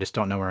job, and I just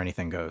don't know where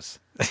anything goes,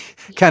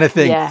 kind of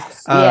thing.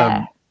 yes, yeah,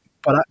 Um,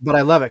 but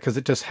I love it because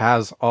it just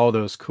has all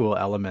those cool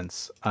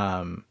elements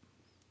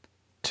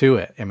to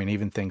it. I mean,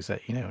 even things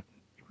that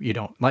you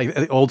don't like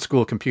the old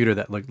school computer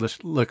that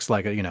looks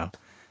like a,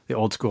 the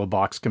old school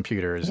box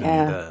computers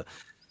and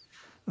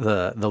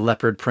the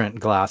leopard print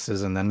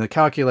glasses, and then the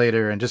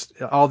calculator, and just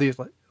all these,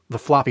 like, the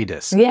floppy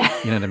disk. Yeah.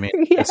 You know what I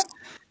mean? Yeah.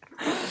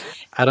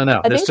 I don't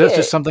know. I There's think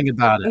just something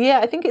about it. Yeah,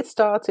 I think it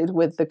started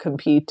with the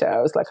computer.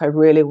 I was like, I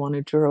really want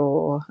to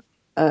draw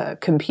a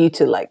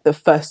computer, like the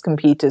first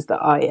computers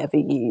that I ever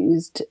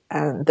used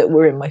and that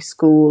were in my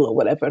school or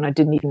whatever. And I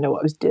didn't even know what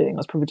I was doing. I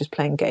was probably just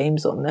playing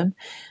games on them.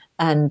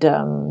 And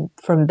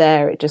from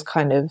there, it just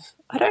kind of,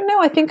 I don't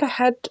know, I think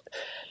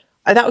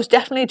that was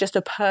definitely just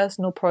a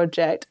personal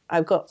project.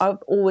 I've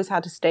always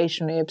had a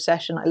stationery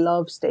obsession. I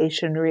love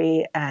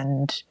stationery,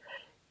 and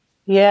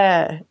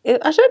yeah,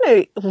 I don't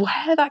know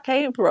where that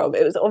came from.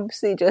 It was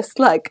obviously just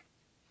like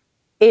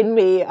in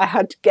me. I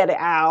had to get it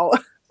out.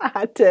 I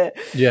had to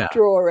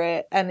draw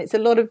it. And it's a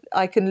lot of,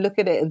 I can look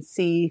at it and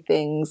see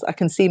things. I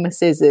can see my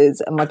scissors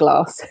and my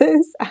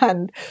glasses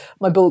and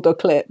my bulldog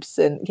clips.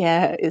 And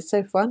yeah, it's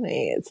so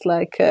funny. It's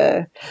like,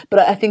 but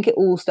I think it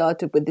all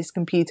started with this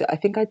computer. I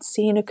think I'd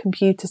seen a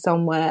computer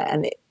somewhere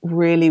and it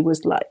really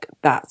was like,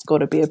 that's got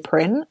to be a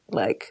print.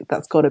 Like,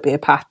 that's got to be a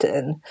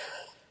pattern.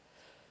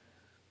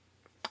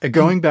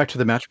 Going back to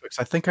the matchbooks,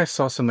 I think I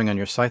saw something on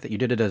your site that you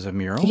did it as a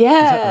mural.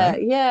 Yeah,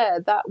 yeah,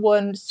 that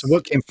one. So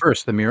what came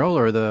first, the mural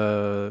or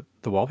the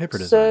wallpaper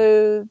design?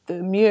 So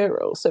the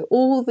mural. So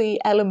all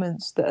the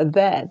elements that are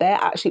there, they're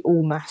actually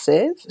all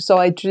massive. So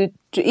I drew,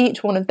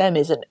 each one of them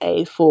is an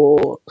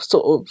A4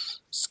 sort of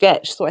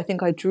sketch. So I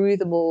think I drew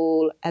them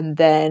all, and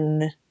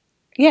then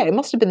yeah, it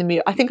must have been the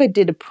mural. I think I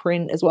did a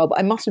print as well, but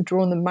I must have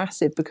drawn them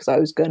massive because I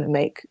was going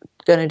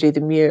to do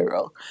the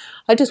mural.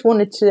 I just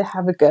wanted to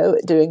have a go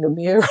at doing a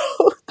mural.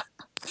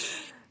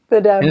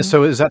 But and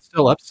so is that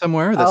still up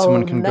somewhere that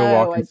someone can go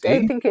walk and see? I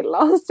don't think it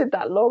lasted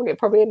that long. It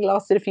probably only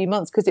lasted a few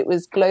months because it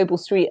was global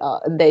street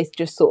art, and they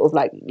just sort of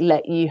like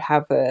let you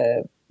have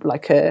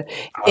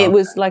it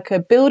was like a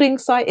building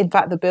site. In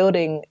fact, the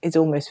building is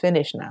almost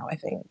finished now, I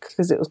think,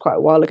 because it was quite a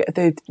while ago.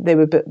 They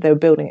were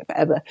building it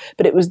forever,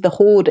 but it was the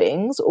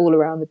hoardings all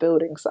around the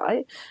building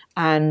site,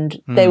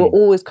 and they were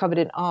always covered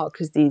in art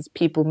because these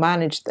people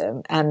managed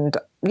them. And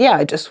yeah,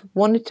 I just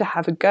wanted to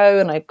have a go,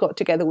 and I got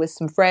together with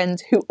some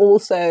friends who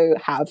also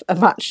have a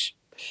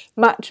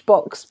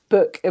Matchbox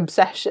book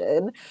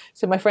obsession.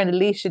 So my friend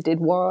Alicia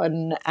did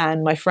one,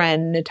 and my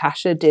friend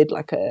Natasha did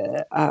like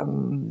a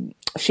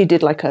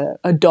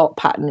dot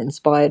pattern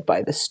inspired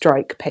by the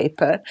strike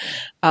paper.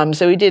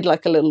 So we did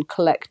like a little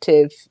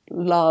collective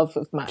love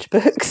of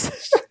matchbooks.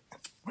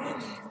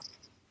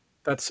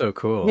 That's so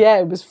cool. Yeah,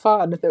 it was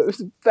fun. It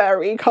was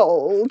very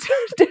cold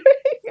doing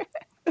it.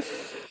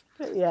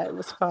 But yeah, it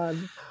was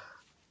fun.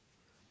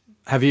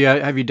 Have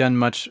you done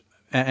much,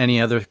 any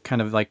other kind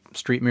of like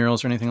street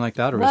murals or anything like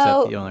that, or was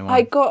that the only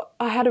one?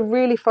 I had a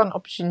really fun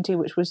opportunity,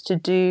 which was to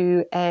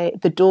do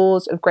the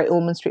doors of Great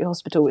Ormond Street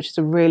Hospital, which is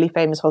a really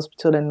famous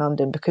hospital in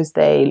London because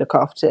they look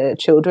after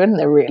children.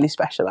 They're really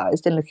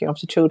specialised in looking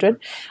after children,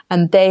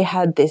 and they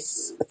had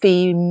this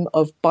theme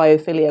of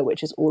biophilia,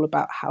 which is all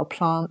about how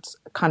plants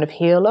kind of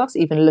heal us.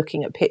 Even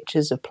looking at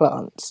pictures of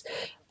plants,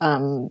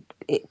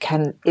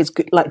 it's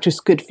good, like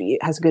just good for you.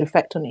 It has a good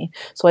effect on you.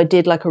 So I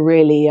did like a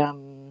really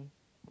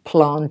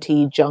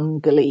planty,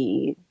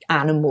 jungly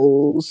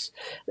animals.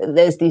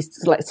 There's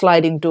these like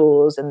sliding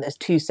doors, and there's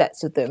two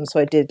sets of them.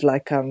 So I did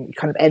like kind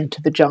of enter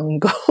the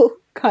jungle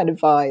kind of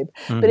vibe.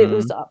 But it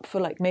was up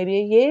for like maybe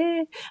a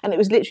year, and it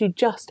was literally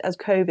just as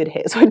COVID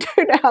hit. So I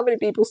don't know how many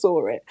people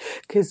saw it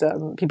because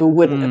people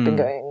wouldn't have been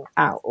going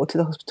out or to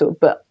the hospital.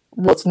 But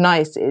what's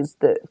nice is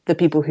that the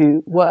people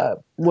who were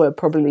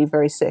probably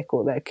very sick,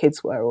 or their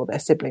kids were, or their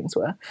siblings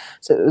were.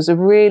 So it was a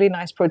really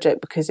nice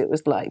project because it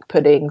was like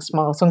putting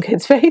smiles on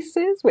kids'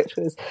 faces, which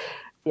was,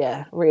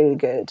 yeah, really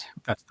good.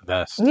 That's the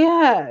best.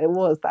 Yeah, it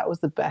was. That was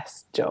the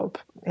best job.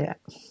 Yeah.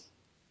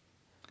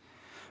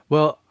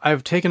 Well,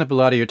 I've taken up a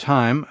lot of your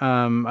time.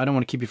 I don't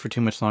want to keep you for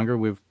too much longer.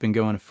 We've been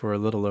going for a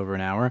little over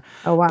an hour.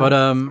 Oh, wow. But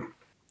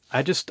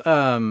I just,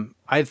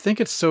 I think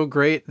it's so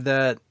great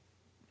that,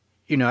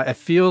 it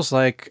feels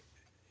like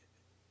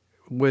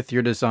with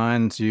your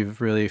designs,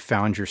 you've really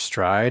found your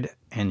stride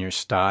and your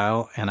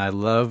style. And I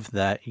love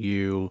that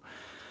you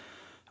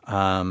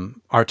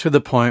are to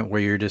the point where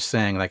you're just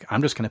saying, like,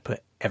 I'm just going to put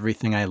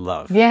everything I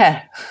love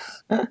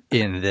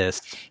in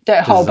this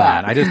Don't hold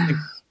back. I just think,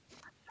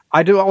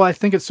 I do. Well, I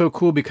think it's so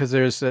cool because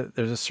there's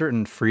a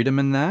certain freedom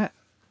in that.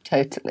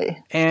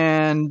 Totally.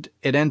 And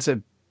it ends up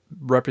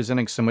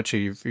representing so much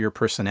of your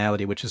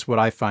personality, which is what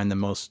I find the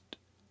most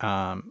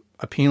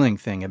appealing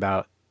thing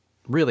about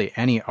really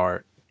any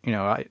art.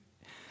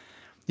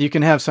 You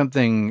can have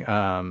something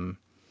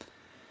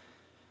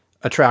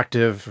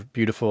attractive,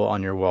 beautiful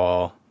on your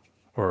wall,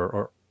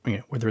 or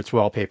whether it's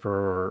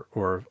wallpaper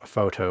or a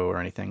photo or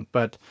anything.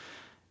 But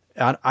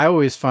I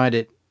always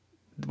find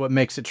what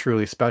makes it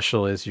truly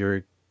special is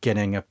you're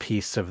getting a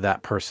piece of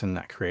that person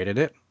that created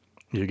it.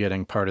 You're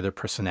getting part of their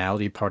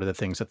personality, part of the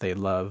things that they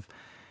love.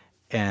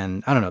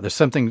 And I don't know, there's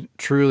something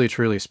truly,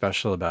 truly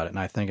special about it. And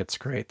I think it's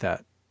great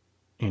that,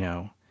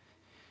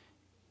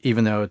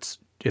 even though it's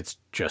it's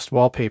just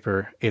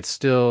wallpaper. It's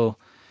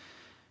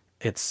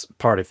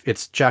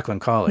Jacqueline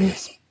Colley.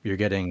 You're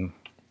getting,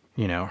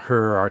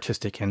 her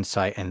artistic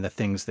insight and the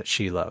things that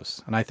she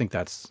loves. And I think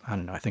that's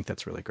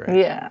really great.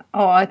 Yeah.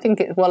 Oh, I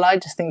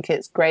just think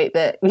it's great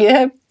that,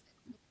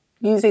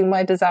 using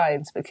my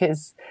designs,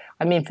 because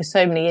for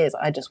so many years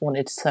I just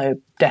wanted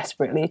so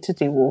desperately to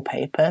do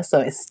wallpaper. So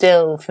it's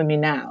still for me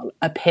now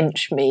a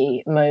pinch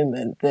me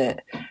moment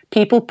that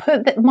people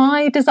put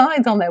my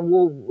designs on their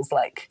walls.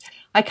 Like,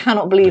 I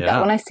cannot believe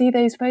that when I see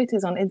those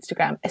photos on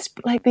Instagram. It's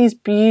like these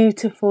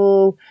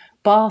beautiful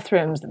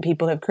bathrooms that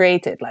people have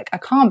created. Like, I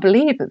can't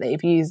believe that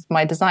they've used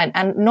my design.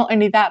 And not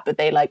only that, but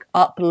they like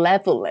up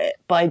level it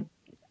by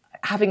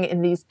having it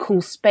in these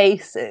cool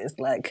spaces.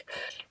 Like,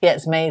 yeah,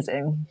 it's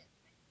amazing.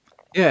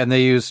 Yeah, and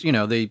they use,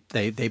 they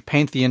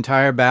paint the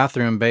entire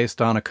bathroom based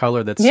on a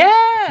color that's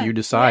you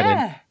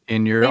decided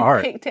in your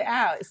art. They picked it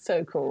out. It's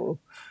so cool.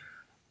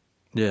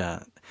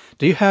 Yeah.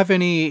 Do you have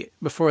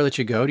before I let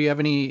you go, do you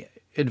have any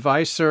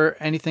advice or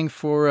anything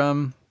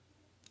for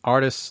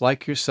artists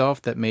like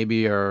yourself that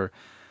maybe are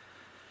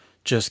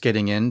just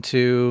getting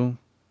into,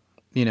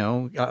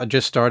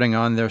 just starting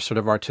on their sort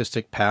of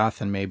artistic path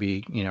and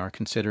maybe, are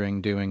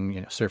considering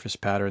doing, surface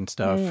pattern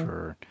stuff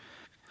or...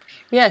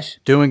 Yes.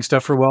 Doing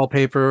stuff for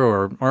wallpaper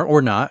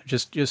or not,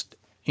 just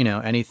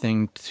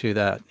anything to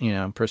that,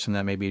 person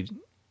that maybe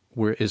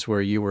is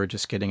where you were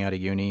just getting out of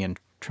uni and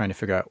trying to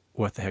figure out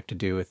what the heck to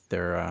do with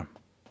their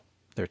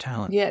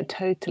talent. Yeah,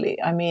 totally.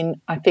 I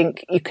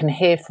think you can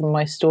hear from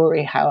my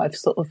story how I've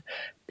sort of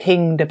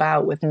pinged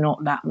about with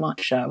not that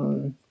much,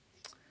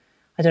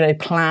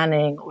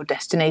 planning or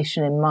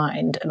destination in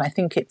mind. And I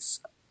think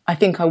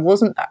I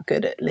wasn't that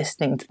good at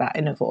listening to that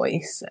inner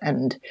voice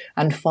and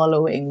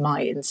following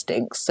my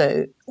instincts.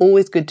 So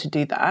always good to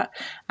do that.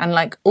 And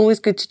like always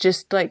good to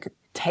just like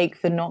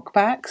take the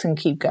knockbacks and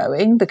keep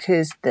going,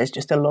 because there's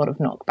just a lot of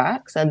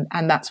knockbacks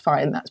and that's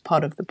fine. That's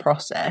part of the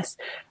process.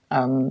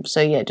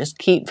 So yeah, just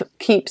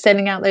keep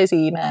sending out those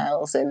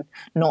emails and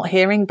not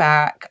hearing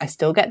back. I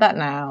still get that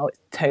now. It's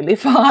totally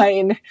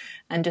fine.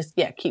 And just,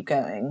 keep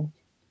going.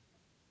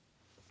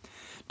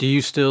 Do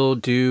you still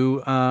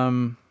do,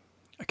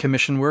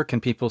 commission work?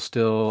 Can people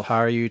still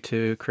hire you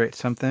to create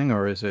something,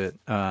 or is it,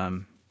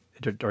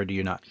 or do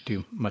you not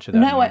do much of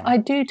that? No, I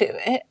do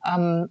it.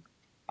 I'm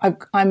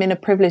in a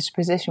privileged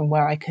position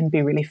where I can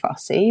be really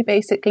fussy,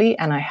 basically,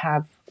 and I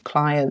have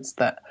clients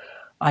that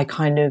I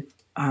kind of,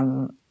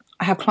 I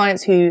have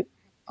clients who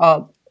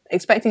are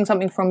expecting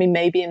something from me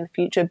maybe in the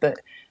future,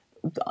 but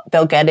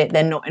they'll get it.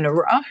 They're not in a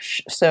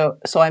rush. So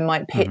I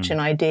might pitch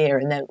an idea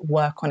and then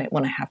work on it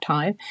when I have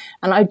time.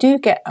 And I do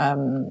get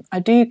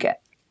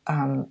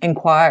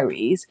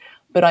inquiries,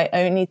 but I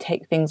only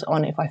take things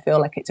on if I feel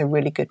like it's a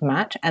really good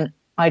match. And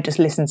I just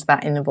listen to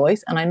that inner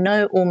voice and I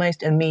know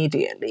almost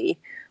immediately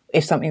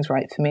if something's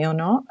right for me or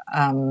not.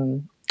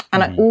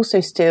 And I also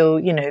still,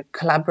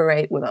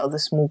 collaborate with other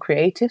small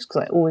creatives,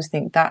 because I always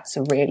think that's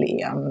a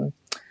really,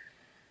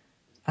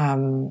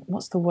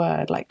 what's the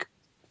word? Like,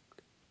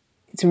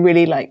 it's a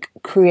really like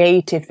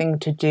creative thing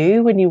to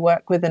do when you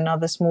work with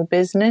another small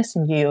business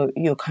and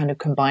you're kind of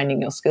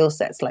combining your skill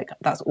sets. Like,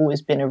 that's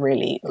always been a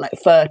really like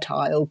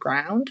fertile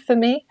ground for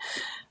me.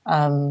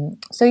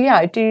 So yeah,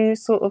 I do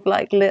sort of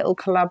like little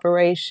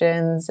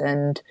collaborations,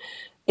 and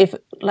if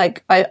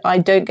like I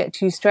don't get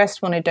too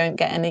stressed when I don't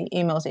get any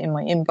emails in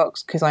my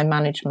inbox, because I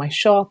manage my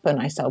shop and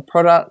I sell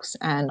products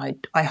and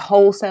I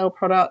wholesale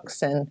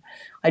products, and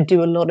I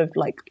do a lot of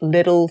like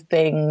little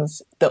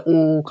things that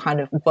all kind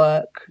of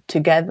work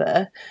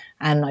together,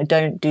 and I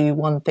don't do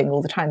one thing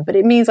all the time. But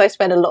it means I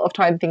spend a lot of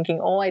time thinking,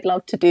 oh, I'd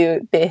love to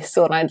do this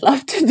or I'd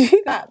love to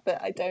do that, but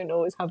I don't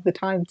always have the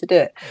time to do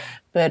it.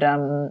 But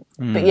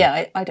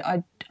yeah,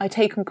 I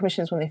take on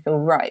commissions when they feel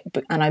right,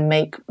 and I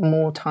make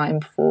more time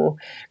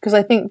because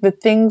I think the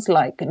things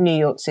like New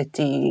York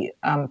City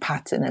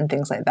pattern and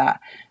things like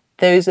that,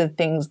 those are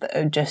things that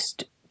are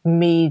just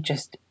me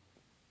just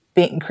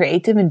being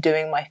creative and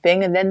doing my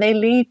thing, and then they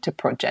lead to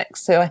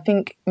projects. So I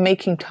think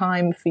making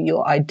time for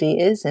your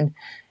ideas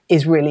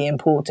is really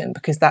important,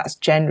 because that's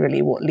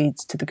generally what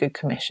leads to the good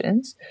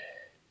commissions.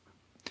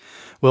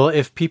 Well,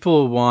 if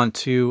people want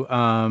to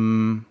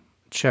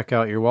check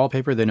out your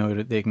wallpaper, they know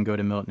that they can go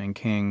to Milton &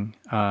 King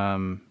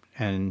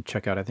and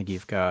check out, I think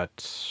you've got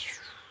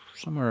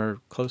somewhere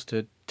close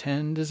to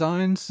 10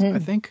 designs, I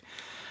think.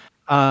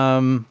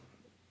 Or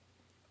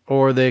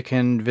they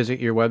can visit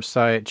your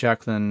website,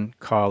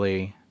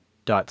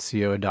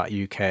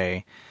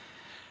 jacquelinecolley.co.uk.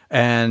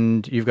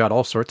 And you've got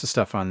all sorts of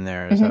stuff on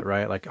there. Is that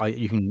right? Like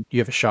you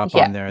have a shop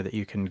on there that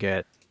you can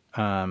get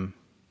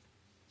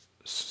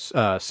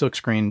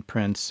silkscreen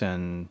prints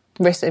and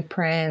Risso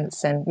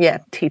prints and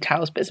tea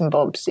towels, bits and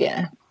bobs.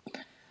 Yeah.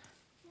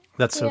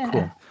 That's so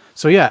cool.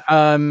 So yeah,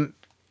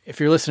 if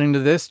you're listening to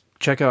this,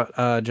 check out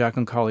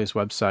Jacqueline Colley's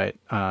website.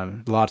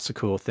 Lots of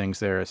cool things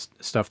there.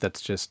 Stuff that's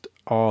just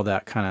all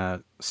that kind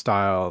of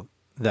style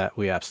that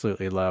we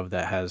absolutely love,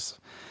 that has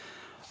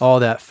all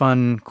that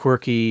fun,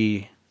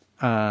 quirky,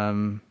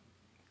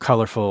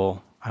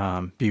 colorful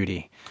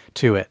beauty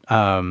to it.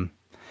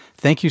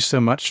 thank you so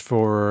much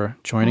for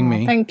joining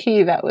me. Thank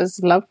you. That was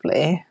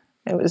lovely.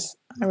 I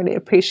really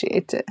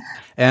appreciate it.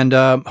 And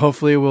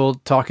hopefully we'll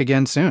talk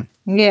again soon.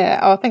 Yeah.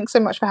 Oh, thanks so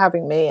much for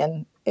having me.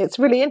 And it's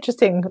really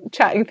interesting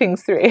chatting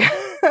things through.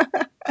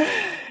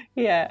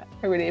 Yeah,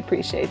 I really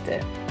appreciate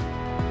it.